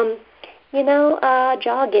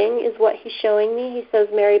 Jogging is what he's showing me. He says,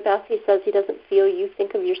 Mary Beth, he says he doesn't feel you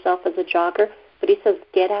think of yourself as a jogger, but he says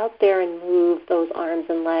get out there and move those arms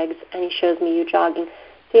and legs, and he shows me you jogging.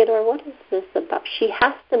 Theodore, what is this about? She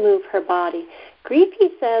has to move her body. Grief, he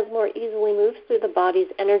says, more easily moves through the body's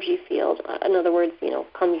energy field. In other words,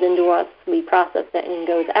 comes into us, we process it, and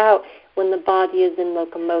goes out when the body is in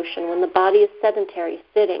locomotion. When the body is sedentary,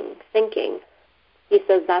 sitting, thinking, he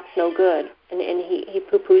says that's no good. And he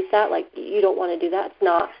poo-poos that, like, you don't want to do that. It's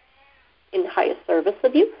not in the highest service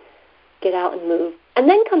of you. Get out and move. And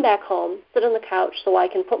then come back home, sit on the couch so I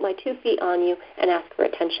can put my 2 feet on you and ask for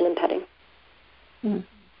attention and petting.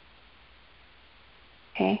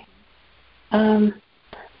 Okay. Now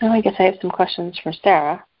I guess I have some questions for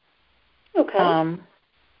Sarah. Okay.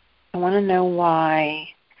 I want to know why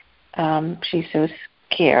she's so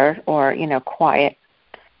scared or, quiet.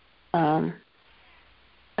 I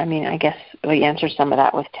guess we answered some of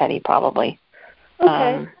that with Teddy probably.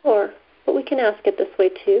 Okay, sure. But we can ask it this way,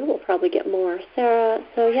 too. We'll probably get more. Sarah,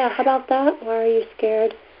 so how about that? Why are you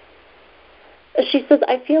scared? She says,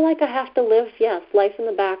 I feel like I have to live, life in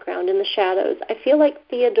the background, in the shadows. I feel like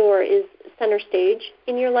Theodore is center stage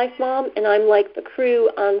in your life, Mom, and I'm like the crew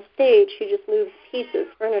on stage who just moves pieces,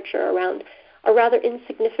 furniture around a rather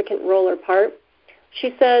insignificant role or part.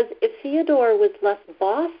 She says, if Theodore was less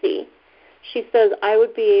bossy, she says, I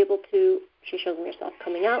would be able to, she shows me herself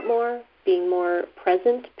coming out more, being more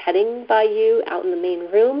present, petting by you out in the main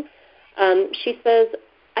room. She says,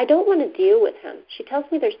 I don't want to deal with him. She tells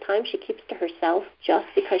me there's times she keeps to herself just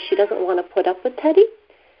because she doesn't want to put up with Teddy.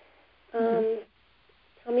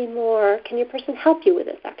 Tell me more. Can your person help you with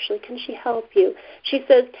this, actually? Can she help you? She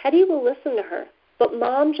says Teddy will listen to her, but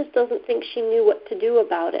Mom just doesn't think she knew what to do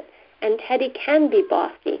about it. And Teddy can be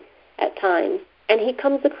bossy at times, and he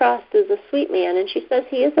comes across as a sweet man, and she says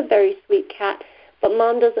he is a very sweet cat, but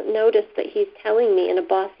Mom doesn't notice that he's telling me in a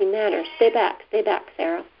bossy manner. Stay back,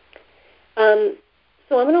 Sarah.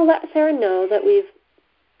 So I'm going to let Sarah know that we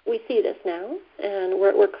see this now, and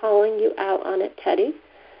we're calling you out on it, Teddy,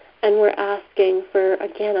 and we're asking for,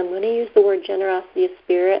 again, I'm going to use the word generosity of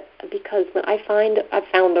spirit, because when I've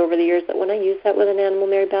found over the years that when I use that with an animal,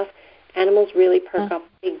 Mary Beth, animals really perk up.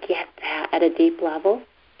 They get that at a deep level.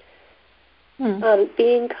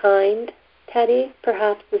 Being kind, Teddy,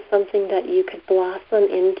 perhaps is something that you could blossom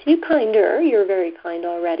into. Kinder, you're very kind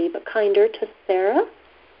already, but kinder to Sarah.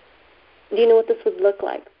 Do you know what this would look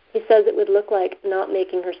like? He says it would look like not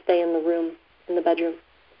making her stay in the room, in the bedroom.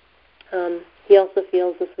 He also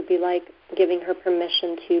feels this would be like giving her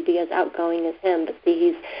permission to be as outgoing as him. But see,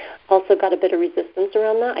 he's also got a bit of resistance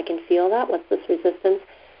around that. I can feel that. What's this resistance?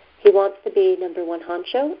 He wants to be number one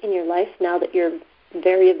honcho in your life now that you're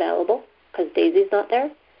very available because Daisy's not there.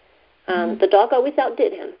 The dog always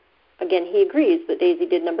outdid him. Again, he agrees that Daisy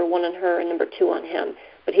did number one on her and number two on him.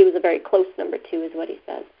 But he was a very close number two is what he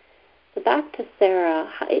says. So back to Sarah.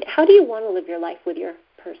 How do you want to live your life with your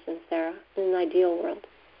person, Sarah, in an ideal world?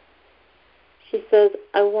 She says,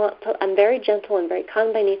 I'm very gentle and very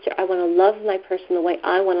kind by nature. I want to love my person the way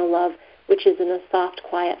I want to love, which is in a soft,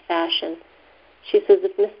 quiet fashion. She says,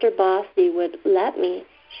 if Mr. Bossy would let me,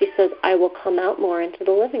 she says, I will come out more into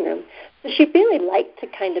the living room. So she really liked to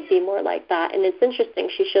kind of be more like that. And it's interesting.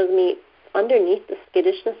 She shows me underneath the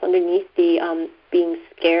skittishness, underneath the being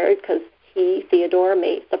scared, because Theodore,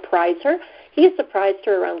 may surprise her. He has surprised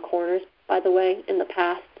her around corners, by the way, in the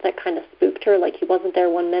past. That kind of spooked her, like he wasn't there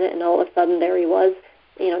 1 minute and all of a sudden there he was,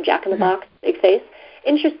 Jack in the Box, big face.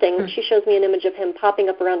 Interesting, she shows me an image of him popping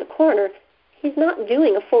up around a corner. He's not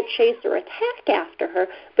doing a full chase or attack after her,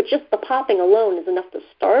 but just the popping alone is enough to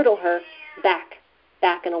startle her back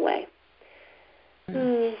and away.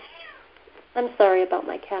 I'm sorry about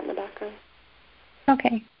my cat in the background.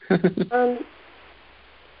 Okay.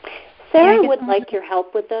 Sarah would like your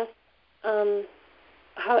help with this.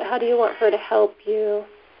 How do you want her to help you?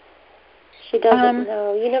 She doesn't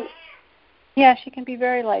know. Yeah, she can be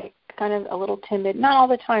very, kind of a little timid. Not all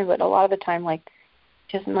the time, but a lot of the time,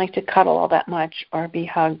 she doesn't like to cuddle all that much or be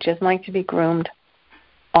hugged. She doesn't like to be groomed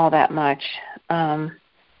all that much. And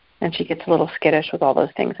she gets a little skittish with all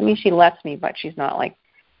those things. I mean, she lets me, but she's not,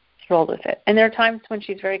 thrilled with it. And there are times when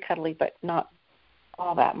she's very cuddly, but not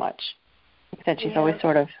all that much. Like I said, she's always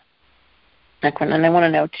sort of... And I want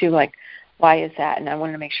to know, too, why is that? And I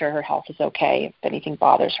want to make sure her health is okay if anything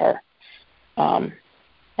bothers her. My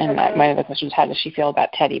other question is, how does she feel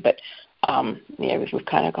about Teddy? But, we've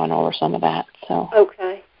kind of gone over some of that. So.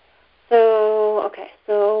 Okay.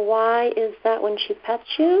 So why is that when she pets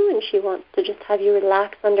you and she wants to just have you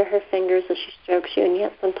relax under her fingers as she strokes you, and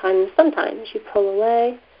yet sometimes you pull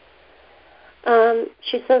away?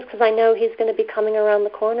 She says, because I know he's going to be coming around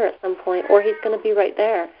the corner at some point, or he's going to be right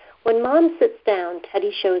there. When Mom sits down,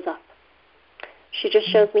 Teddy shows up. She just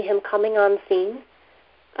shows me him coming on scene.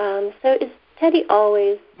 So is Teddy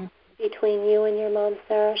always between you and your mom,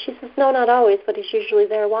 Sarah. She says, no, not always, but he's usually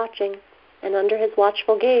there watching. And under his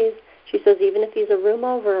watchful gaze, she says, even if he's a room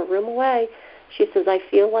over, a room away, she says, I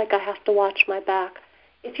feel like I have to watch my back.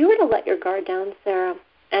 If you were to let your guard down, Sarah,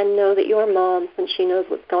 and know that your mom, since she knows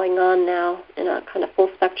what's going on now in a kind of full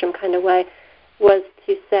spectrum kind of way, was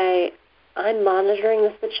to say, I'm monitoring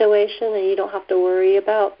the situation and you don't have to worry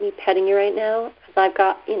about me petting you right now because I've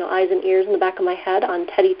got, eyes and ears in the back of my head on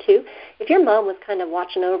Teddy too. If your mom was kind of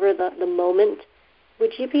watching over the moment,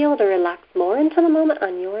 would you be able to relax more into the moment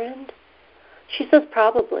on your end? She says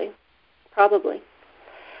probably.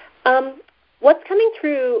 What's coming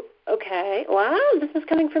through? Okay, wow, this is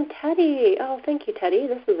coming from Teddy. Oh, thank you, Teddy.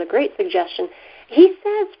 This is a great suggestion. He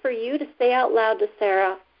says for you to say out loud to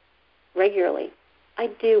Sarah regularly, I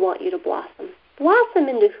do want you to blossom. Blossom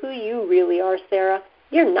into who you really are, Sarah.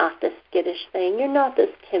 You're not this skittish thing. You're not this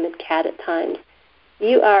timid cat at times.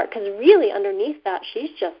 You are, because really underneath that,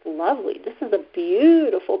 she's just lovely. This is a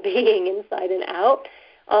beautiful being inside and out.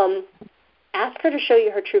 Ask her to show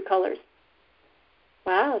you her true colors.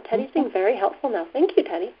 Wow, Teddy's being very helpful now. Thank you,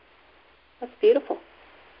 Teddy. That's beautiful.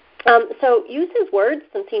 So use his words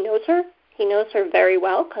since he knows her. He knows her very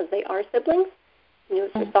well because they are siblings. He knows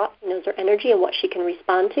her thoughts, he knows her energy and what she can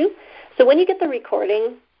respond to. So when you get the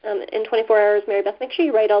recording in 24 hours, Mary Beth, make sure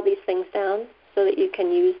you write all these things down so that you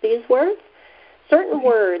can use these words. Certain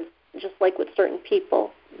words, just like with certain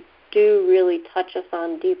people, do really touch us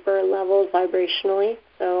on deeper levels vibrationally.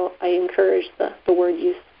 So I encourage the word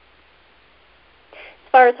use.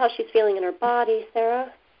 As far as how she's feeling in her body,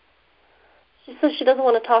 Sarah, she says she doesn't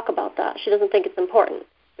want to talk about that. She doesn't think it's important.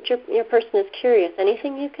 But your person is curious.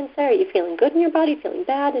 Anything you can say? Are you feeling good in your body, feeling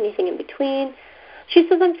bad, anything in between? She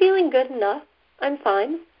says, I'm feeling good enough. I'm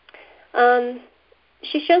fine.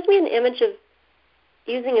 She shows me an image of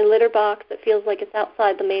using a litter box that feels like it's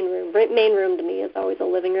outside the main room. Main room to me is always a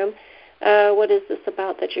living room. What is this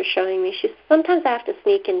about that you're showing me? Sometimes I have to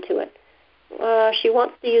sneak into it. She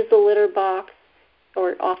wants to use the litter box,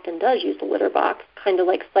 or often does use the litter box, kind of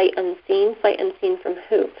like sight unseen. Sight unseen from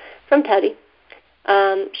who? From Teddy.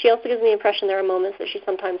 She also gives me the impression there are moments that she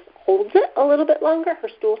sometimes holds it a little bit longer, her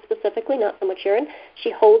stool specifically, not so much urine.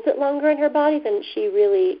 She holds it longer in her body than she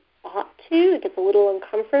really ought to. It gets a little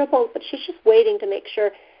uncomfortable, but she's just waiting to make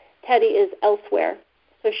sure Teddy is elsewhere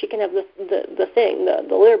so she can have the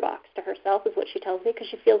litter box to herself, is what she tells me, because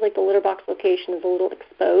she feels like the litter box location is a little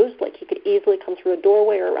exposed, like he could easily come through a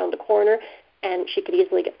doorway or around a corner, and she could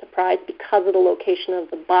easily get surprised because of the location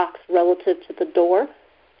of the box relative to the door.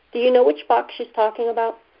 Do you know which box she's talking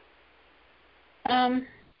about?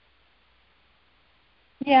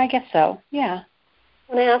 Yeah, I guess so. Yeah.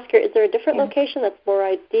 When I ask her, is there a different location that's more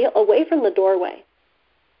ideal, away from the doorway?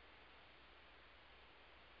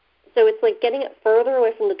 So it's like getting it further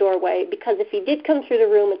away from the doorway, because if he did come through the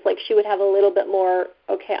room, it's like she would have a little bit more,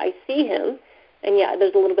 okay, I see him, and yeah,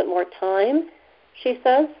 there's a little bit more time, she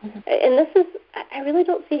says. Mm-hmm. And this is, I really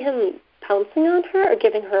don't see him pouncing on her or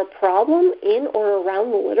giving her a problem in or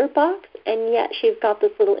around the litter box, and yet she's got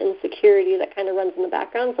this little insecurity that kind of runs in the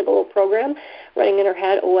background. It's like a little program running in her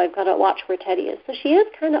head, oh, I've got to watch where Teddy is. So she is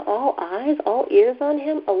kind of all eyes, all ears on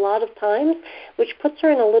him a lot of times, which puts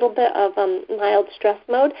her in a little bit of mild stress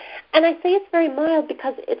mode. And I say it's very mild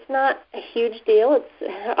because it's not a huge deal.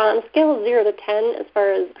 It's on a scale of 0 to 10 as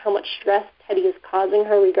far as how much stress Teddy is causing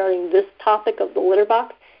her regarding this topic of the litter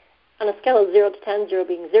box. On a scale of 0 to 10, 0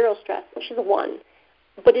 being zero stress, she's a 1.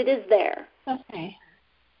 But it is there. Okay.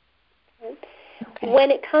 When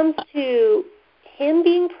it comes to him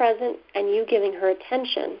being present and you giving her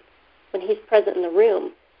attention when he's present in the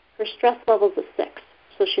room, her stress level's a 6.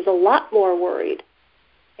 So she's a lot more worried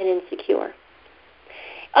and insecure.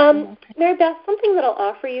 Mary Beth, something that I'll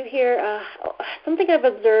offer you here, something I've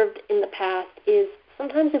observed in the past is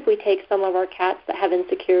sometimes if we take some of our cats that have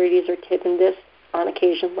insecurities or in this on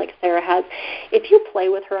occasion, like Sarah has, if you play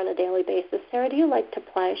with her on a daily basis, Sarah, do you like to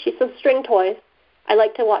play? She says string toys. I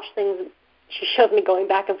like to watch things. She shows me going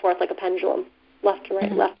back and forth like a pendulum, left to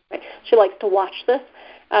right, left to right. She likes to watch this.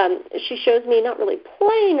 She shows me not really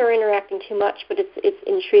playing or interacting too much, but it's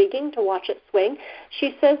intriguing to watch it swing.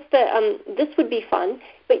 She says that this would be fun,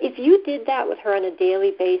 but if you did that with her on a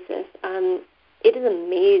daily basis, it is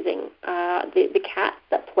amazing. The cats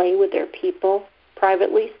that play with their people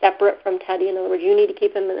privately, separate from Teddy. In other words, you need to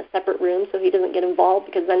keep him in a separate room so he doesn't get involved,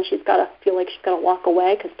 because then she's got to feel like she's got to walk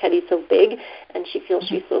away because Teddy's so big and she feels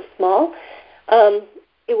she's so small.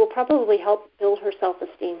 It will probably help build her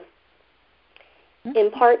self-esteem.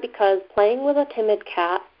 In part because playing with a timid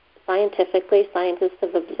cat, scientifically, scientists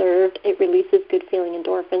have observed it releases good-feeling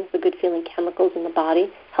endorphins, the good-feeling chemicals in the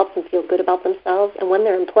body, helps them feel good about themselves, and when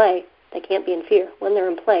they're in play, They can't be in fear. When they're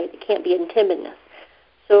in play, they can't be in timidness.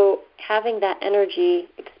 So having that energy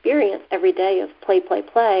experience every day of play, play,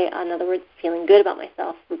 play, in other words, feeling good about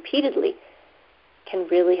myself repeatedly, can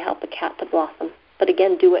really help a cat to blossom. But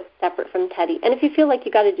again, do it separate from Teddy. And if you feel like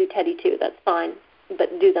you got to do Teddy too, that's fine.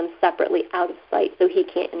 But do them separately out of sight so he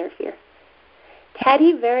can't interfere.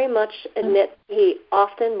 Teddy very much admits he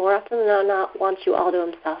often, more often than not, wants you all to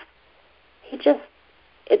himself.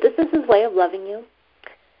 This is his way of loving you.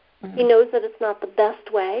 Mm-hmm. He knows that it's not the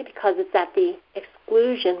best way because it's at the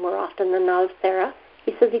exclusion more often than not of Sarah.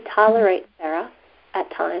 He says he tolerates Sarah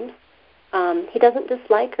at times. He doesn't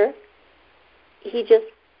dislike her. He just,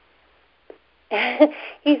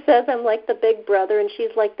 he says, I'm like the big brother and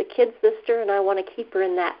she's like the kid sister and I want to keep her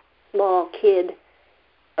in that small kid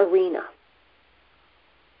arena.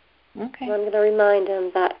 Okay. So I'm going to remind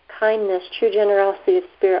him that kindness, true generosity of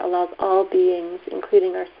spirit allows all beings,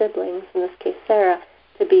 including our siblings, in this case Sarah,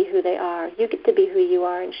 to be who they are. You get to be who you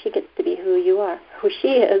are, and she gets to be who she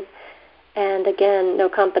is. And again, no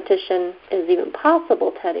competition is even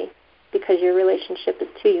possible, Teddy, because your relationship is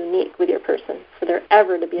too unique with your person for there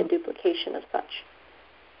ever to be a duplication of such.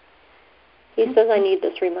 He says, I need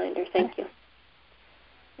this reminder. Thank you.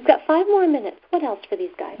 We've got 5 more minutes. What else for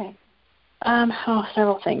these guys? Okay.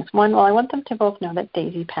 Several things. One, I want them to both know that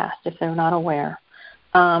Daisy passed if they're not aware.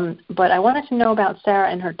 But I wanted to know about Sarah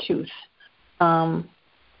and her tooth. I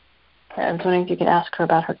was wondering if you could ask her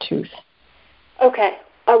about her tooth. Okay.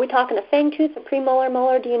 Are we talking a fang tooth, a premolar,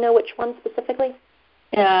 molar? Do you know which one specifically?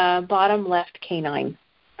 Bottom left canine.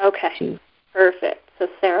 Okay. Tooth. Perfect. So,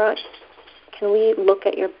 Sarah, can we look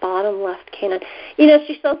at your bottom left canine? You know,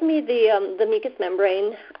 she shows me the mucous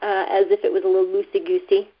membrane as if it was a little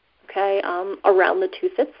loosey-goosey, okay, around the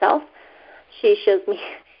tooth itself. She shows me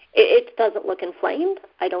it doesn't look inflamed.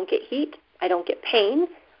 I don't get heat. I don't get pain.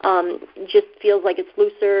 Just feels like it's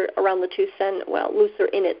looser around the tooth and, well, looser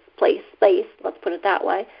in its space, let's put it that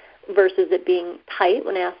way, versus it being tight.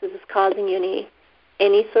 When asked, is this causing you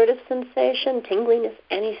any sort of sensation, tingliness,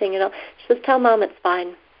 anything at all? She says, tell Mom it's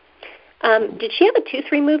fine. Did she have a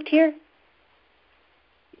tooth removed here?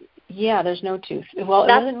 Yeah, there's no tooth. Well,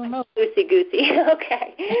 That's it wasn't removed. Loosey-goosey.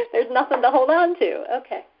 Okay. There's nothing to hold on to.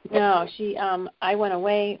 Okay. No, I went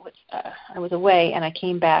away. I was away, and I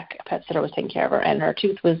came back. A pet sitter was taking care of her, and her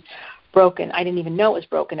tooth was broken. I didn't even know it was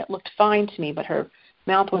broken. It looked fine to me, but her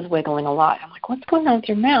mouth was wiggling a lot. I'm like, what's going on with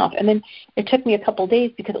your mouth? And then it took me a couple of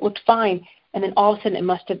days because it looked fine, and then all of a sudden it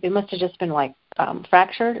must have just been like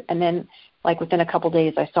fractured. And then like within a couple of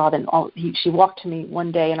days, I saw that she walked to me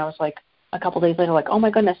one day, and I was like, a couple of days later, like, oh my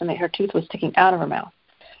goodness, and her tooth was sticking out of her mouth.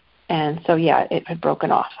 And so, yeah, it had broken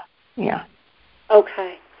off. Yeah.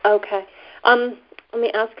 Okay. Let me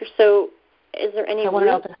ask her, so is there any I want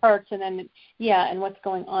to know if it hurts, and then, and what's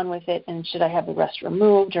going on with it, and should I have the rest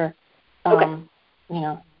removed, or,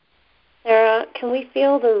 Sarah, can we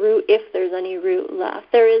feel the root, if there's any root left?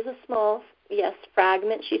 There is a small,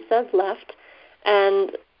 fragment, she says, left.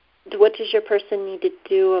 And what does your person need to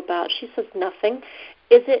do about it? She says nothing.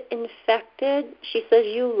 Is it infected? She says,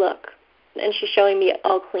 you look. And she's showing me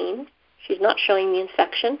all clean. She's not showing me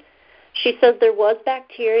infection. She says there was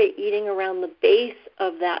bacteria eating around the base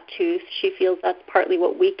of that tooth. She feels that's partly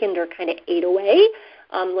what weakened or kind of ate away,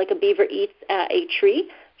 like a beaver eats a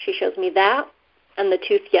tree. She shows me that. And the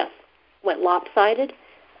tooth, went lopsided.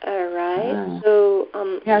 All right. So I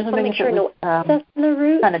was wondering if it was in the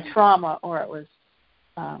root. Kind of trauma, or it was,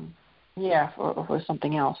 or it was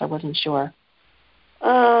something else. I wasn't sure.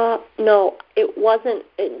 No, it wasn't.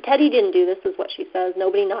 Teddy didn't do this, is what she says.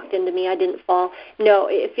 Nobody knocked into me. I didn't fall. No,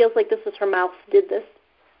 it feels like this is her mouth did this.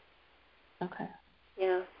 Okay.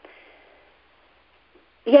 Yeah.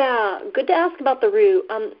 Yeah, good to ask about the root.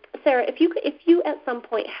 Sarah, if you at some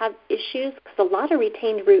point have issues, because a lot of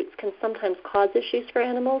retained roots can sometimes cause issues for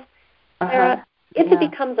animals, Sarah, if it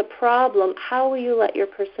becomes a problem, how will you let your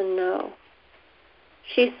person know?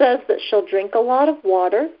 She says that she'll drink a lot of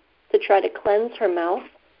water to try to cleanse her mouth.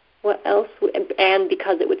 What else? And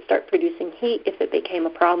because it would start producing heat if it became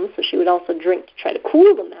a problem, so she would also drink to try to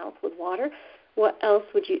cool the mouth with water. What else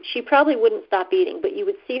would you? She probably wouldn't stop eating, but you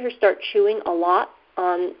would see her start chewing a lot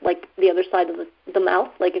on, like, the other side of the mouth.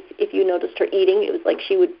 Like, if you noticed her eating, it was like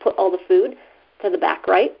she would put all the food to the back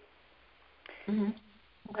right. Mm-hmm.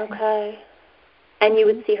 Okay. And you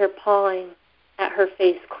would see her pawing at her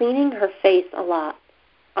face, cleaning her face a lot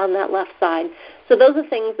on that left side. So those are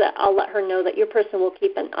things that I'll let her know that your person will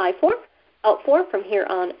keep an eye out for from here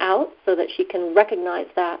on out, so that she can recognize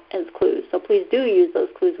that as clues. So please do use those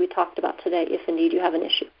clues we talked about today if indeed you have an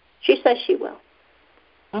issue. She says she will.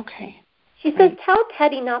 Okay. She says, tell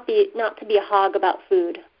Teddy not to be a hog about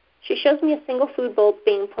food. She shows me a single food bowl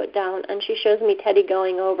being put down, and she shows me Teddy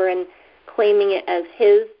going over and claiming it as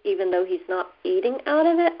his, even though he's not eating out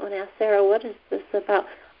of it. When I asked Sarah, what is this about?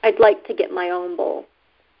 I'd like to get my own bowl.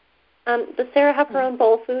 Does Sarah have her own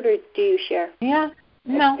bowl of food, or do you share? Yeah,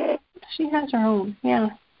 no, she has her own, yeah.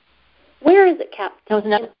 Where is it kept?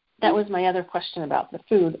 That was my other question about the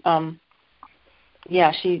food.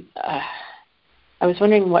 Yeah, I was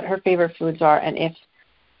wondering what her favorite foods are, and if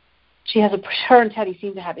she has her and Teddy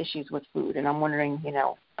seem to have issues with food, and I'm wondering,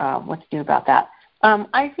 what to do about that.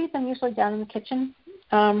 I feed them usually down in the kitchen.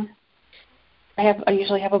 I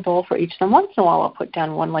usually have a bowl for each of them. Once in a while I'll put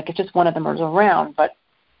down one, like if just one of them is around, but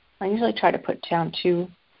I usually try to put down 2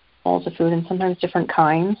 bowls of food, and sometimes different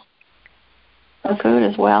kinds of food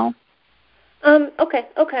as well. Okay.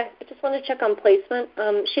 I just want to check on placement.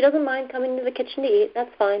 She doesn't mind coming to the kitchen to eat.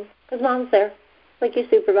 That's fine, because Mom's there, like you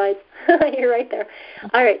supervise. You're right there.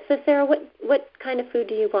 All right, so Sarah, what kind of food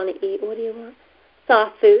do you want to eat? What do you want?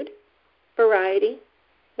 Soft food, variety,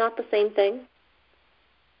 not the same thing.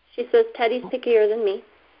 She says Teddy's pickier than me.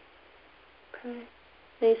 Okay.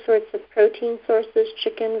 Any sorts of protein sources,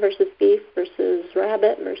 chicken versus beef versus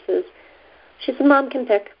rabbit versus... She said Mom can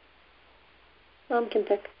pick.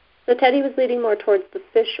 So Teddy was leading more towards the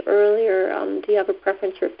fish earlier. Do you have a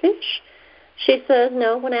preference for fish? She says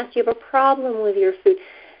no. When asked, do you have a problem with your food?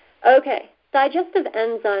 Okay. Digestive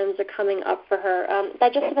enzymes are coming up for her.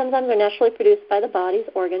 Digestive enzymes are naturally produced by the body's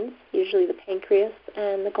organs, usually the pancreas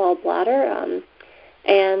and the gallbladder,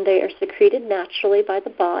 and they are secreted naturally by the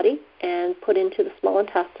body and put into the small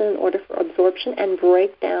intestine in order for absorption and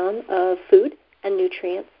breakdown of food and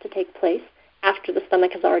nutrients to take place after the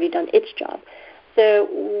stomach has already done its job. So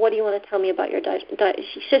what do you want to tell me about your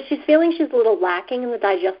she's feeling she's a little lacking in the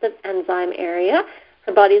digestive enzyme area.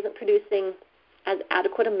 Her body isn't producing as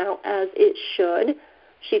adequate amount as it should.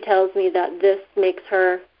 She tells me that this makes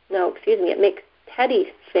it makes Teddy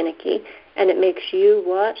finicky, and it makes you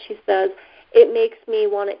what? She says, it makes me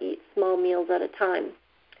want to eat small meals at a time.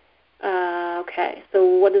 Okay, so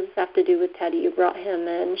what does this have to do with Teddy? You brought him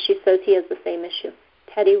in. She says he has the same issue.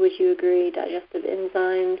 Teddy, would you agree? Digestive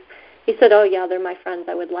enzymes. He said, oh, yeah, they're my friends.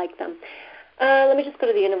 I would like them. Let me just go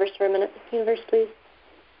to the universe for a minute. Universe, please.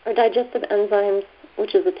 Are digestive enzymes,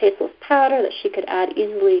 which is a tasteless powder that she could add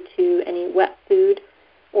easily to any wet food,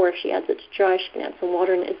 or if she adds it to dry, she can add some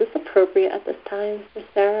water. And is this appropriate at this time for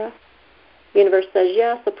Sarah? The universe says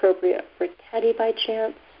yes. Appropriate for Teddy by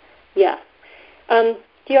chance? Yes.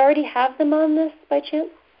 Do you already have them on this by chance?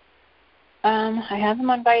 I have them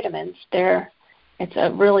on vitamins. It's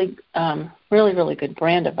a really, really good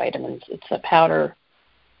brand of vitamins. It's a powder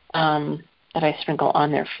that I sprinkle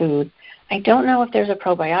on their food. I don't know if there's a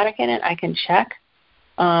probiotic in it. I can check.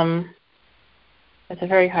 It's a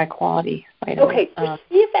very high quality vitamin. Okay, so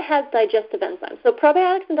see if it has digestive enzymes. So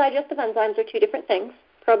probiotics and digestive enzymes are 2 different things.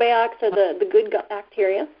 Probiotics are the good gut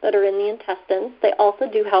bacteria that are in the intestines. They also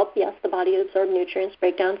do help, yes, the body absorb nutrients,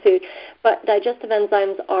 break down food, but digestive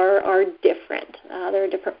enzymes are different. They're a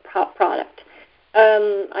different product.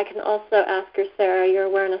 I can also ask her, Sarah, your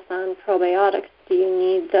awareness on probiotics. Do you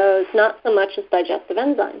need those? Not so much as digestive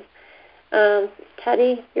enzymes.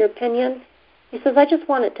 Teddy, your opinion? He says, I just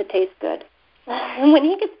want it to taste good. And when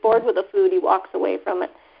he gets bored with a food, he walks away from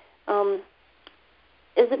it.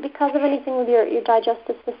 Is it because of anything with your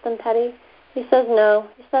digestive system, Teddy? He says no.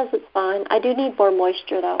 He says it's fine. I do need more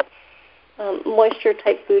moisture, though.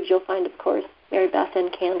 Moisture-type foods you'll find, of course, Mary Beth, in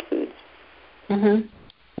canned foods. Mm-hmm.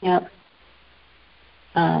 Yep.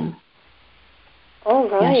 All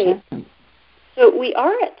right. Yes. So we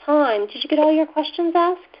are at time. Did you get all your questions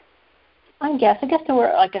asked? I guess there were,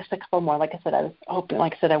 a couple more. Like I said,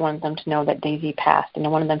 I wanted them to know that Daisy passed, and I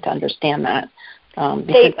wanted them to understand that.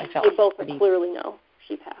 They both clearly know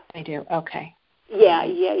she passed. They do. Okay. Yeah.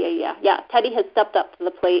 Teddy has stepped up to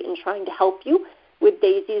the plate in trying to help you with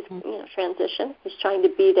Daisy's transition. He's trying to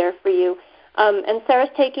be there for you. And Sarah's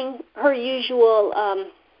taking her usual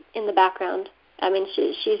in the background. I mean,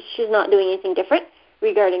 she's not doing anything different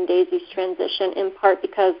regarding Daisy's transition, in part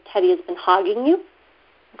because Teddy has been hogging you.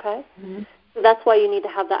 Okay? Mm-hmm. So that's why you need to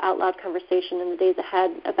have that out-loud conversation in the days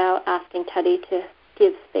ahead about asking Teddy to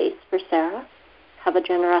give space for Sarah, have a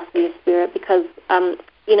generosity of spirit, because,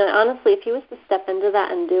 honestly, if he was to step into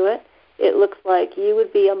that and do it, it looks like you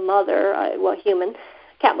would be a mother, human,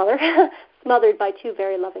 cat mother, smothered by 2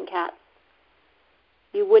 very loving cats.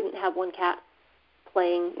 You wouldn't have one cat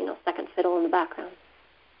playing, second fiddle in the background.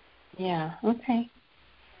 Yeah, okay.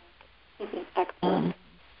 Excellent.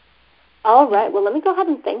 All right, well, let me go ahead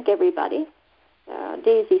and thank everybody.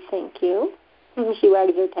 Daisy, thank you. She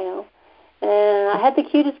wags her tail. I had the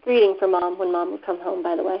cutest greeting for Mom when Mom would come home,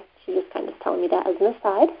 by the way. She just kind of telling me that as an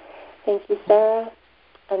aside. Thank you, Sarah.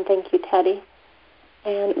 And thank you, Teddy.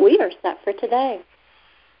 And we are set for today.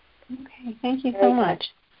 Okay, thank you so much.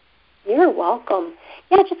 You're welcome.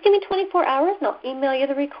 Yeah, just give me 24 hours and I'll email you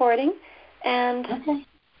the recording. And Okay.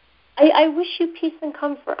 I wish you peace and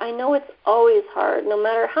comfort. I know it's always hard, no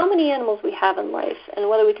matter how many animals we have in life, and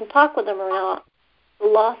whether we can talk with them or not, the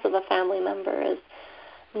loss of a family member is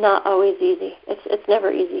not always easy. It's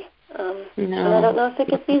never easy. No. And I don't know if it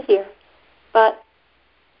gets easier. But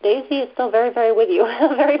Daisy is still very, very with you,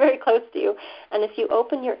 very, very close to you. And if you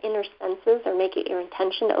open your inner senses or make it your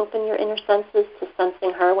intention to open your inner senses to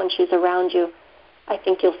sensing her when she's around you, I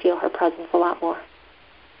think you'll feel her presence a lot more.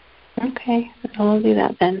 Okay, I'll do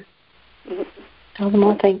that then. Mm-hmm. Tell them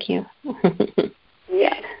all thank you.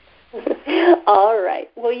 Yes. All right.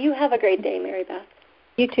 Well, you have a great day, Mary Beth.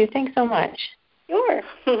 You too. Thanks so much. Sure.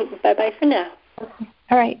 Bye-bye for now.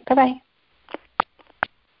 All right. Bye-bye.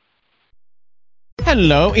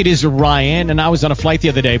 Hello, it is Ryan, and I was on a flight the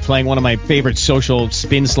other day playing one of my favorite social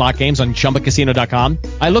spin slot games on ChumbaCasino.com.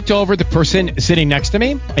 I looked over at the person sitting next to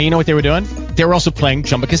me, and you know what they were doing? They were also playing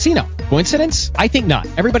Chumba Casino. Coincidence? I think not.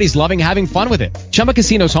 Everybody's loving having fun with it. Chumba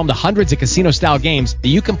Casino is home to hundreds of casino-style games that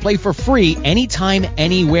you can play for free anytime,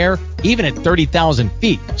 anywhere, even at 30,000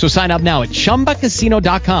 feet. So sign up now at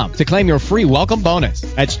ChumbaCasino.com to claim your free welcome bonus.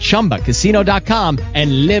 That's ChumbaCasino.com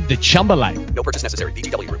and live the Chumba life. No purchase necessary.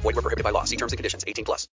 VGW. Void where prohibited by law. See terms and conditions. 18+.